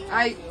to see?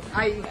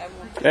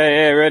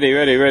 Hey,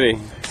 ready.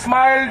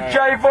 Smile,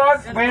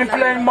 drivers. We ain't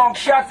playing monk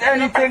shots.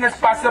 Anything is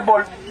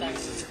possible.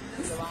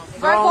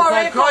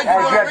 Dread.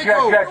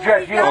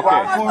 You don't go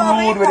too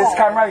rude with this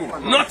camera.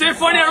 Nothing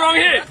funny around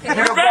here. You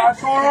don't go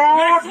too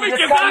rude with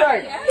this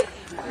camera.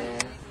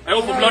 I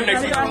hope for blood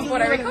next week.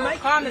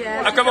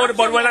 I come out with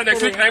Budweiser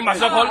next week. I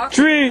mash up all.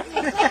 3.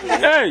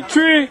 Hey,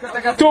 3,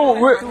 2.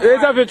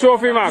 Raise up the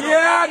trophy, Max.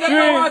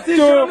 Yeah, 3,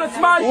 2,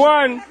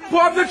 1.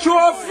 Pop the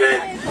trophy.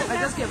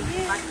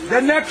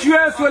 The next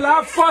US will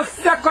have first,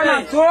 second,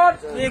 and third.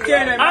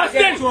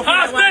 Austin!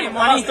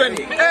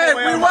 Hey,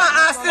 we want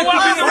Austin to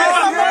be the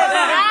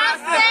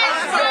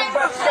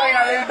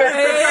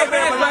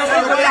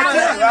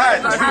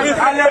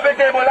A little bit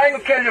there, but I ain't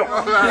gonna kill you. I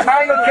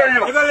ain't gonna kill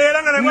you.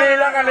 Kneel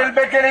down a little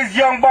bit, get his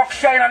young buck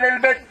shine a little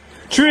bit.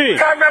 3,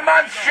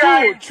 Cameraman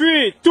shine.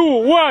 3,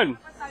 2, 1.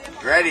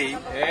 Ready?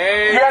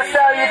 Yes,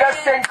 sir, you got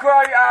St.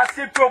 Croix,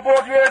 Pro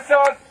boat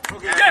racers. A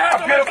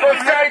beautiful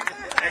sight.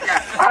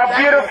 A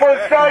beautiful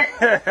sight.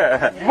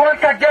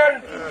 Once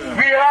again,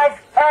 we have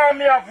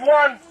Army of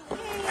One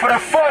for the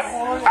first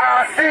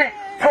RC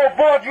Pro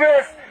boat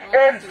race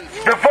in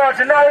the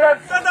Virgin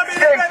Islands.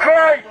 St.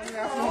 Croix.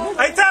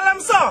 I tell them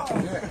so.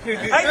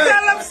 I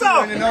tell them so.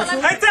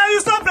 I tell you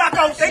so,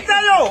 Blackout. I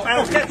tell you.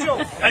 I'll catch you.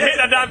 I hate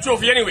that damn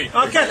trophy anyway.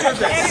 I'll catch you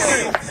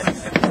there.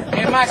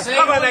 Alright,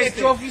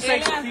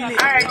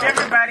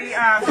 everybody,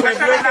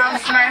 special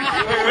announcement.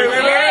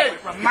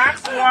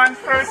 Max won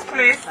first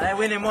place. I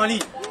win the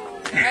money.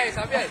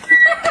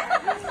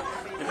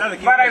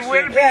 But I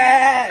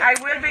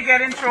will be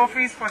getting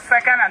trophies for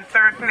second and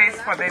third place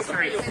for this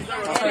race.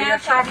 So your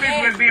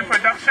trophies will be in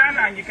production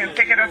and you can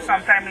pick it up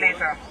sometime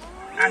later.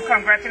 And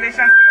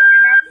congratulations to the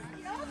winners.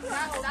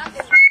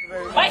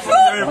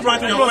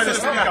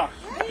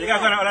 You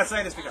guys on the other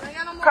side of the speaker.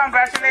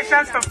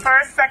 Congratulations to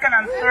first, second,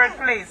 and third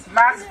place.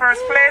 Max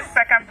first place,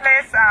 second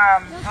place,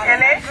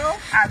 LA,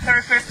 and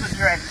third place to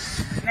Dread.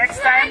 Next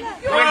time,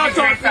 we'll be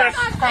greater.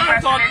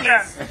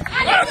 Congratulations.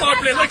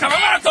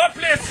 Third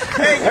place.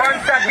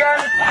 Once again,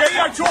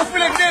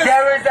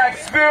 there is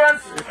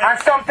experience and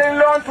something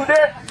learned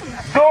today.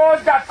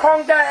 Those that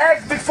count their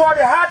eggs before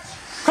the hatch,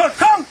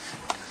 come.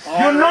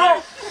 You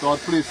know,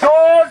 those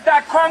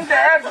that count the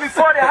eggs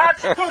before the hatch.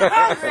 I'd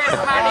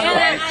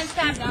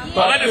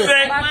like to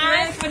say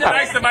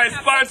thanks to my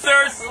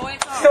sponsors.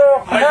 So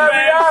here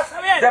we are,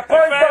 the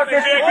points are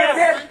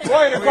distributed.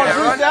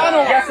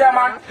 Yes, sir,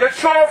 man. The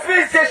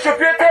trophy is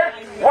distributed.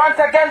 Once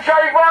again,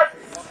 drivers,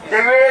 the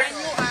race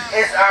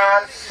is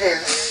on still.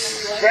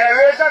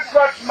 There is a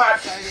clutch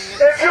match.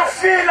 If you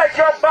feel like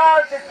your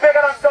balls is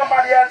bigger than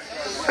somebody else,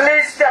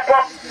 please step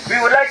up. We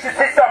would like to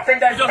see something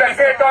that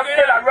spectators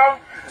still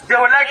around. They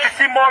would like to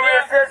see more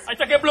races. I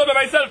take a blow by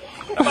myself.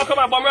 I'm going to come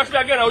and bomb rush me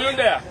again. How you in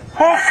there?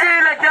 Who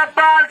feel like their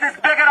balls is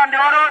bigger than the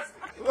others?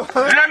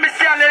 Let me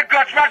see a little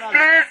clutch match,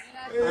 please.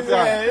 This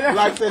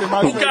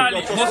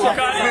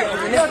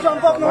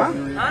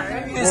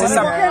is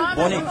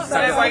Boni.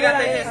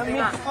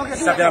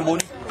 Sabian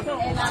Boni.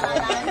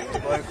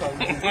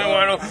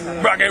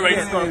 Bragging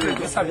race. I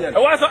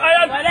want some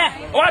iron. I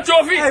want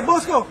trophy. Hey,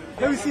 Bosco,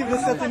 let me see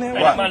this setting here.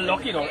 Man,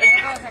 lucky though.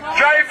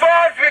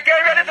 Drivers, we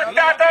get ready to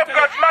start up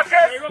clutch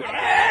matches.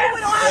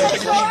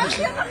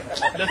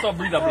 Let's not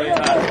breathe a blade.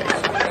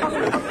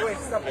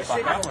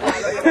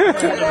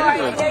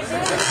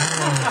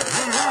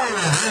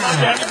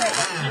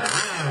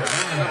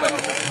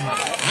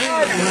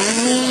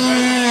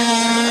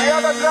 We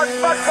have a clutch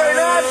match going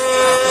on.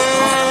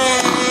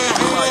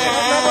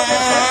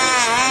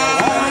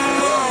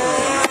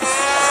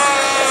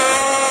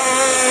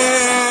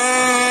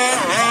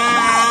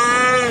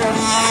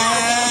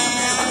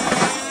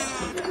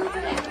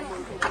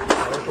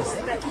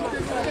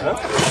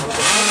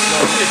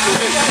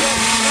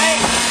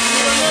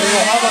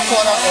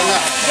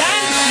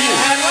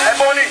 Hey,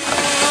 Boni.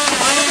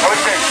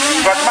 Okay,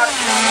 clutch match.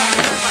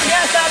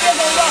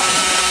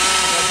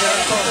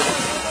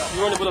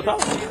 You want to put a top?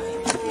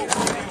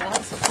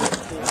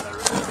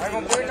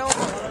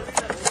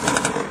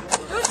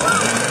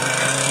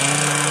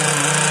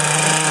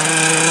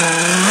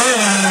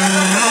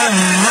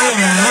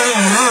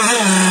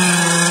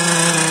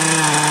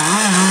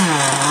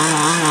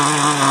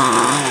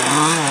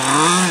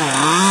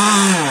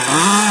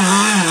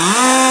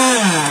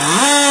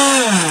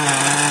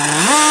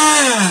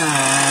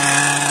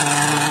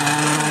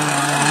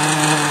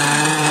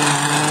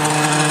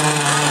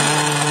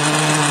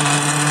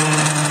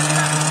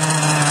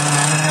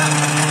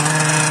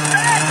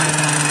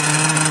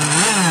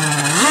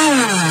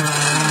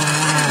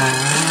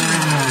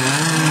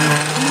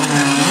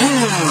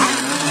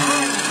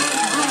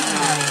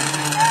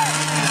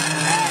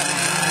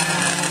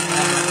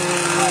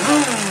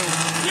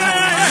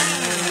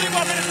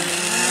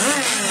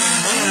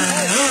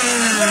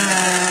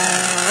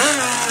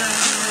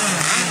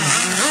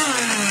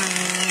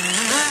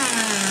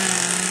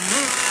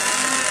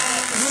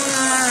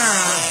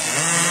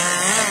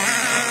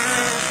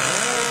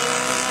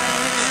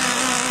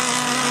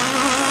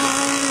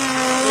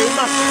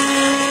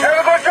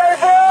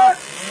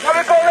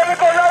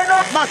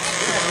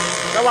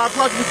 That was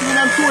clutch between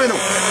them two, you know.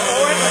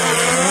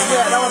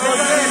 Yeah, that was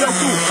between them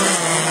two.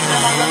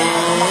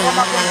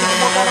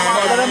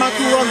 Let them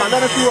two run, man.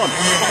 Let them two run.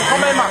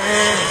 Come in, man.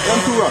 Them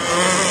two run.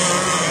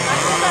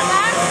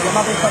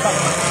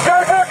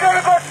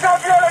 Go,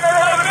 stop you.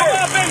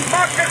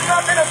 Mark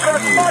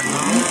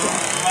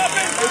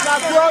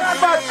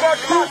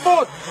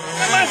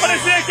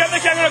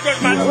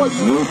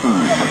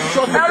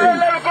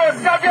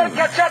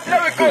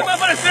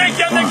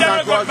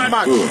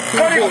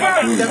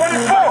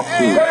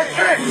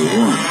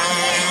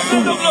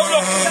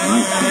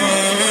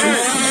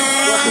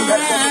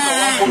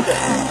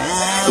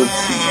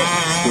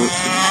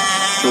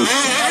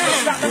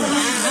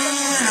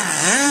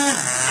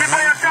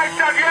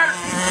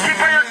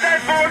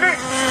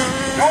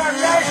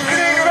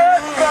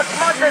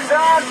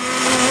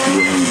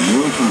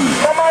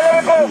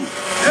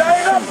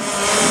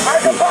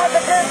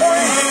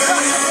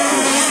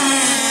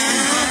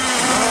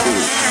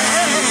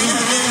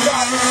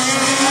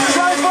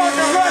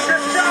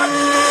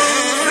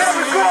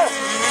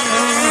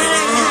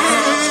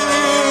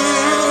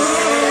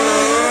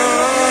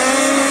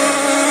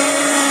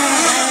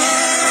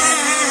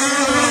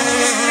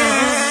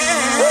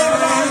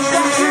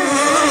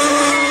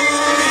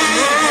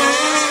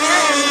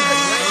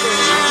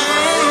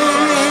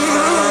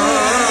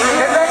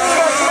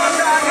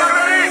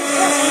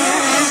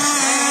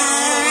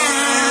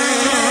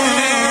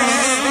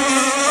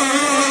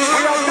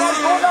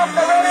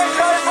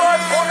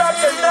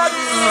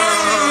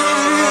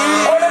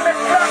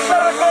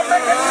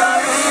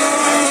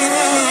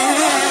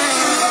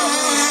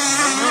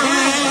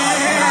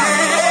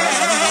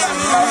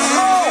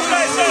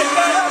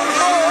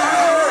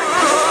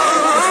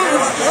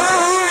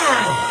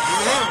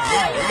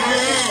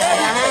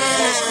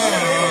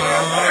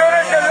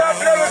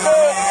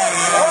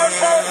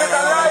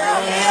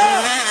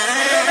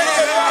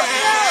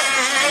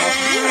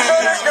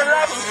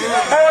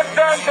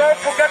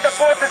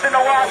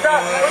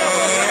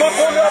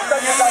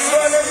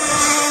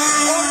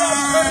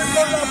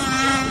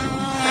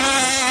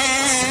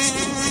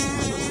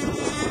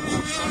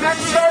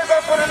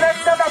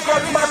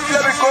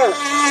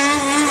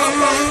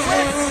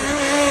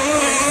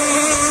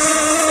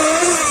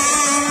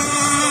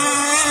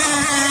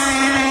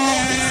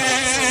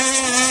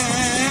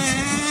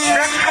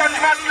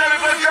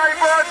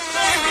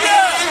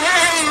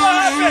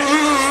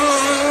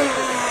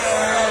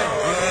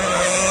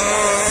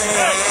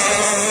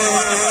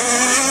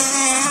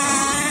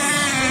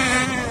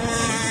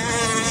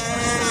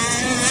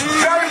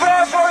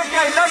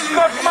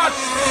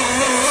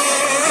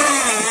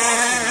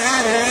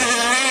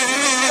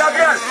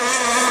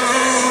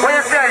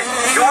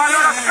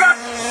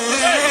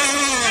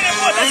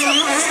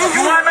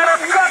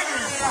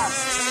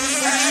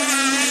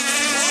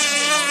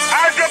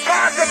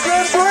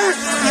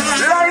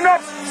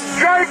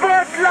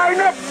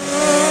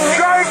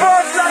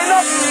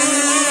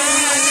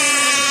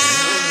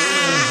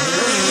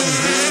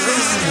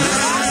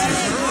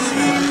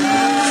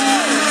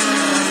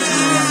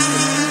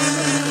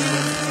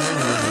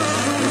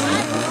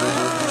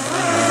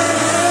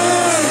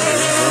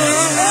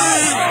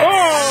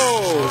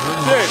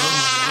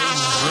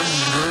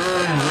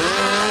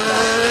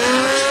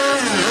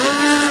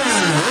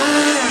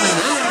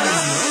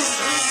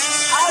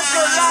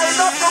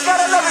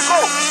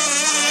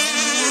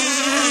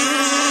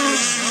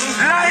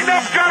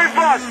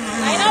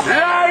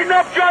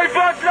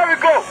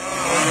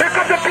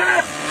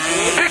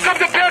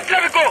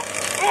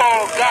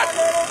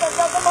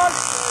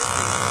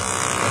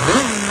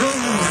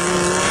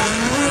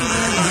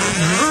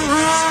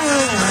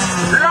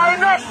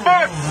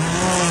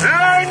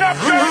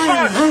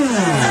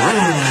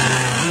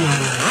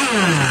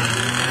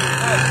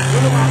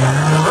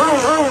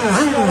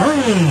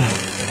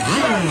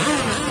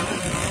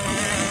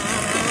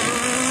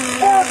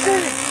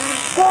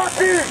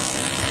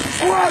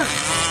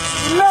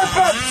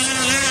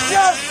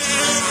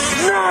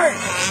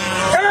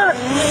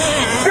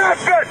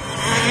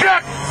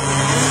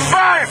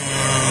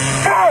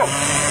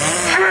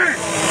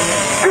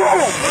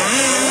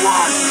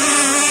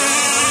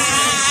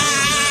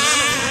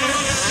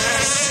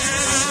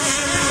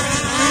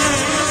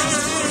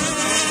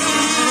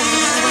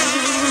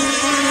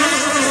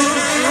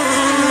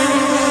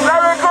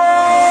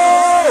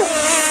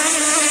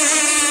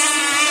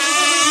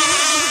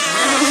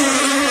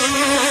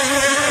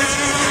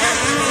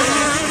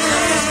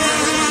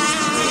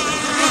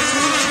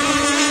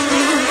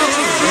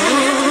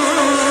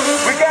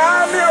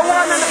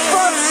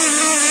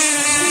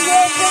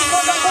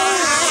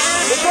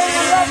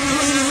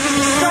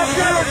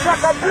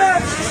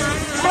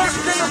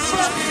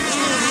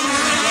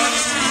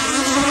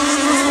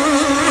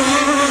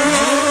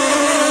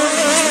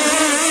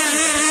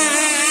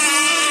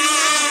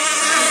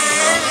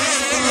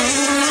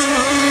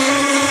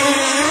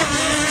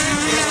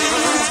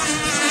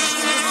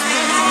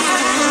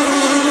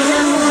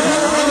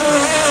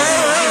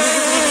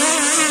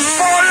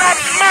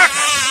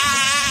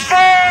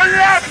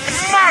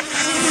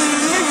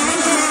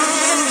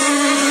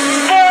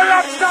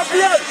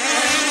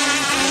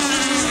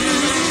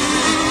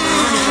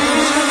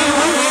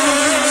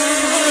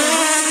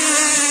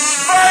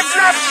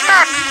Max!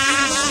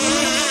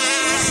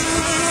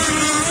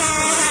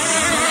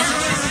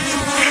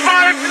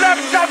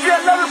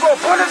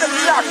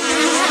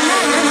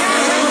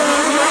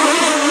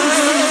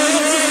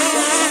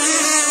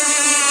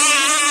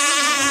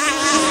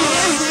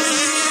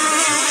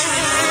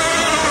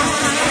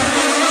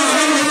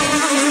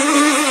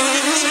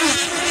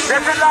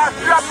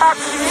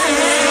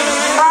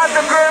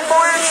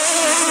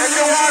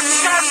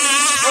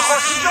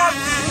 done.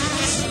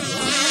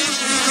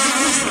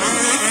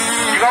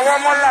 You got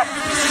one more lap.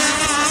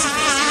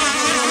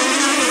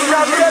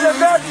 Champion is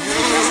dead.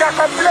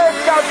 Second place,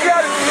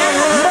 champion.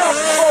 Not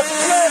for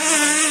place.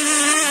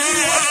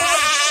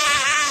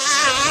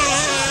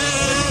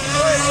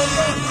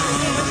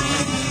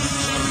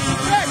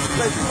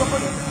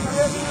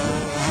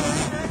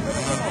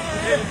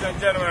 Ladies and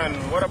gentlemen,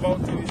 what about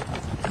you?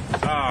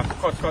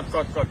 Cut.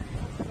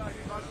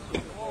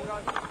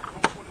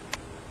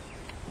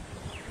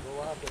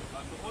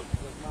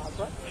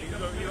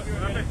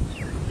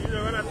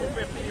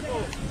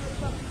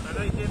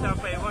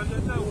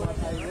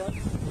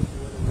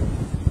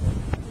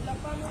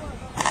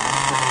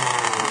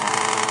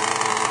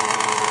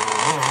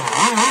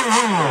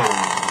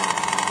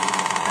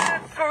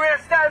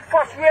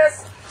 First race,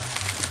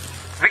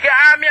 we get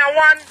Army and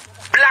 1,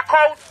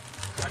 Blackout,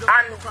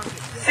 and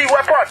C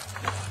weapon.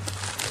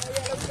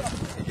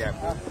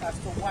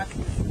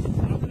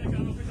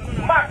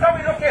 Max, how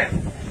we looking?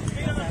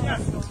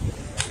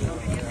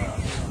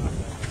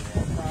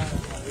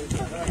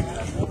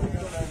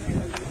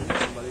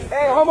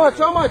 Hey, how much?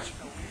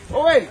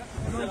 Oh, wait.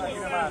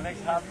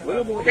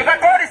 You got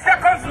 30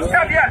 seconds to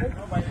stop here.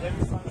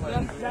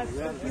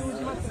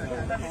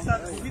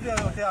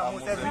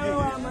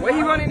 When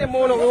you running the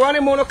mono, we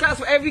running mono class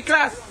for every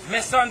class.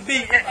 Mission B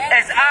is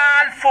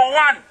all for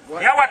one. You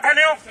know what I tell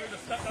you?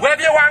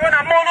 Whether you want to run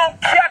a mono,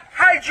 cat,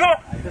 hydro,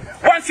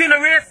 once in the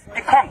race,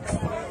 it counts.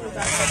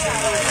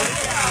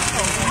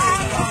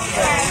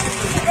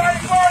 Very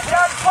good,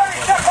 just 20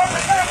 seconds to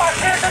get my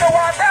teeth in the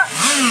water.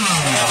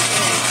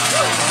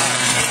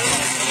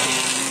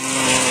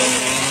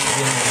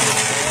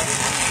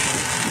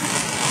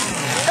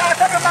 Now,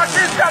 take my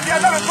teeth down here,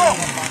 let it go.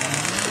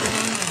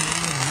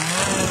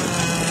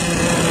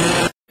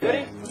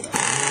 Ready?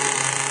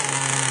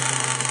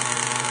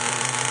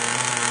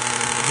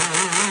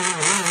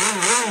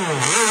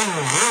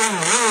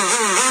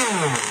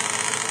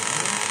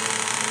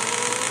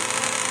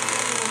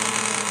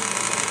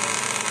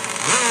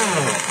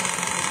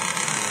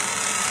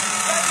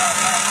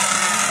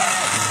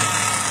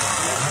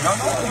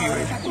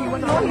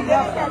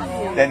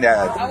 Then I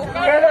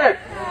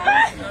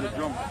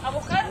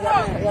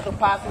have to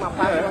pass my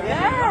passport.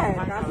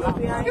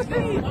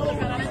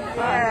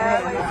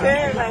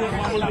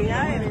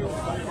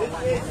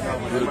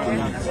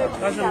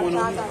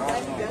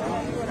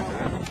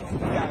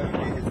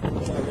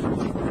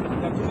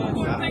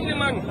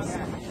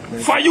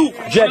 For you,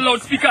 Jet.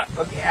 Loudspeaker.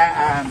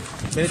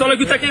 Okay, so like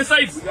you take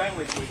inside.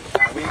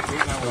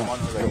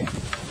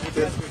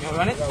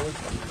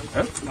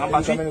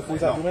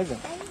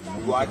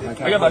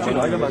 I got battery.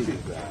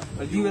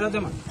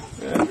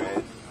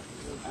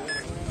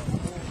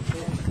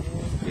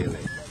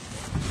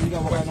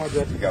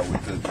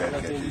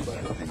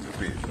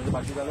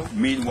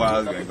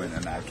 Meanwhile, we're going to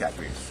another cat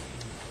race.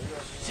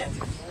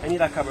 I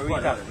need a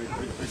carburetor.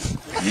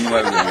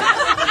 Meanwhile,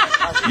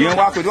 you don't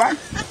walk with one?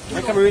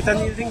 My carburetor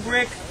needing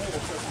brake.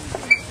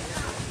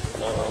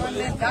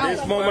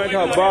 This moment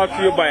is brought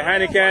to you by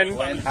Heineken.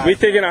 We're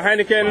taking a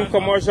Heineken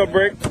commercial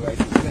break.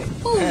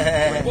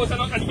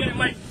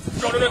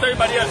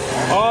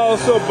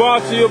 Also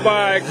brought to you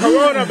by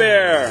Corona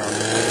Beer,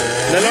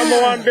 the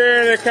 #1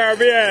 beer in the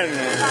Caribbean.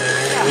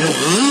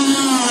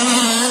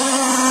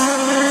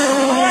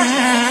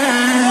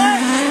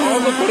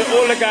 Also for the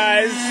older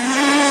guys,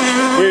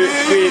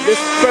 this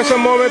special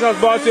moment has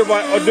brought to you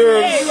by hors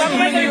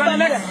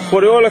d'oeuvres for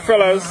the older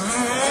fellas.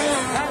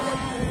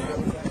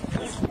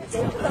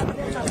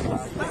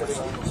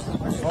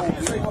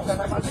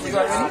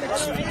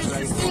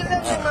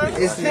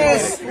 It's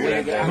this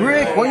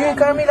brick. When you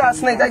call me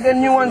last night, I get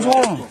new ones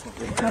home.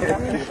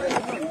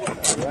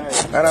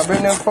 And I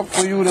bring them fuck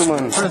for you, the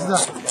man.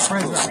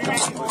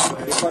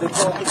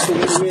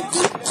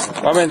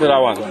 What happened to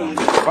that one?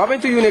 What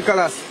happened to you,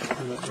 Nicholas?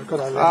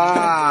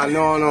 Ah,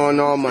 no,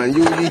 man.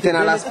 You eating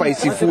a lot of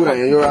spicy food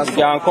and you're asking.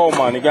 You can't call,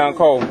 man. You can't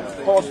call.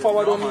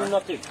 Horsepower don't mean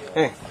nothing.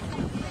 Hey.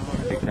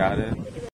 Take care of it.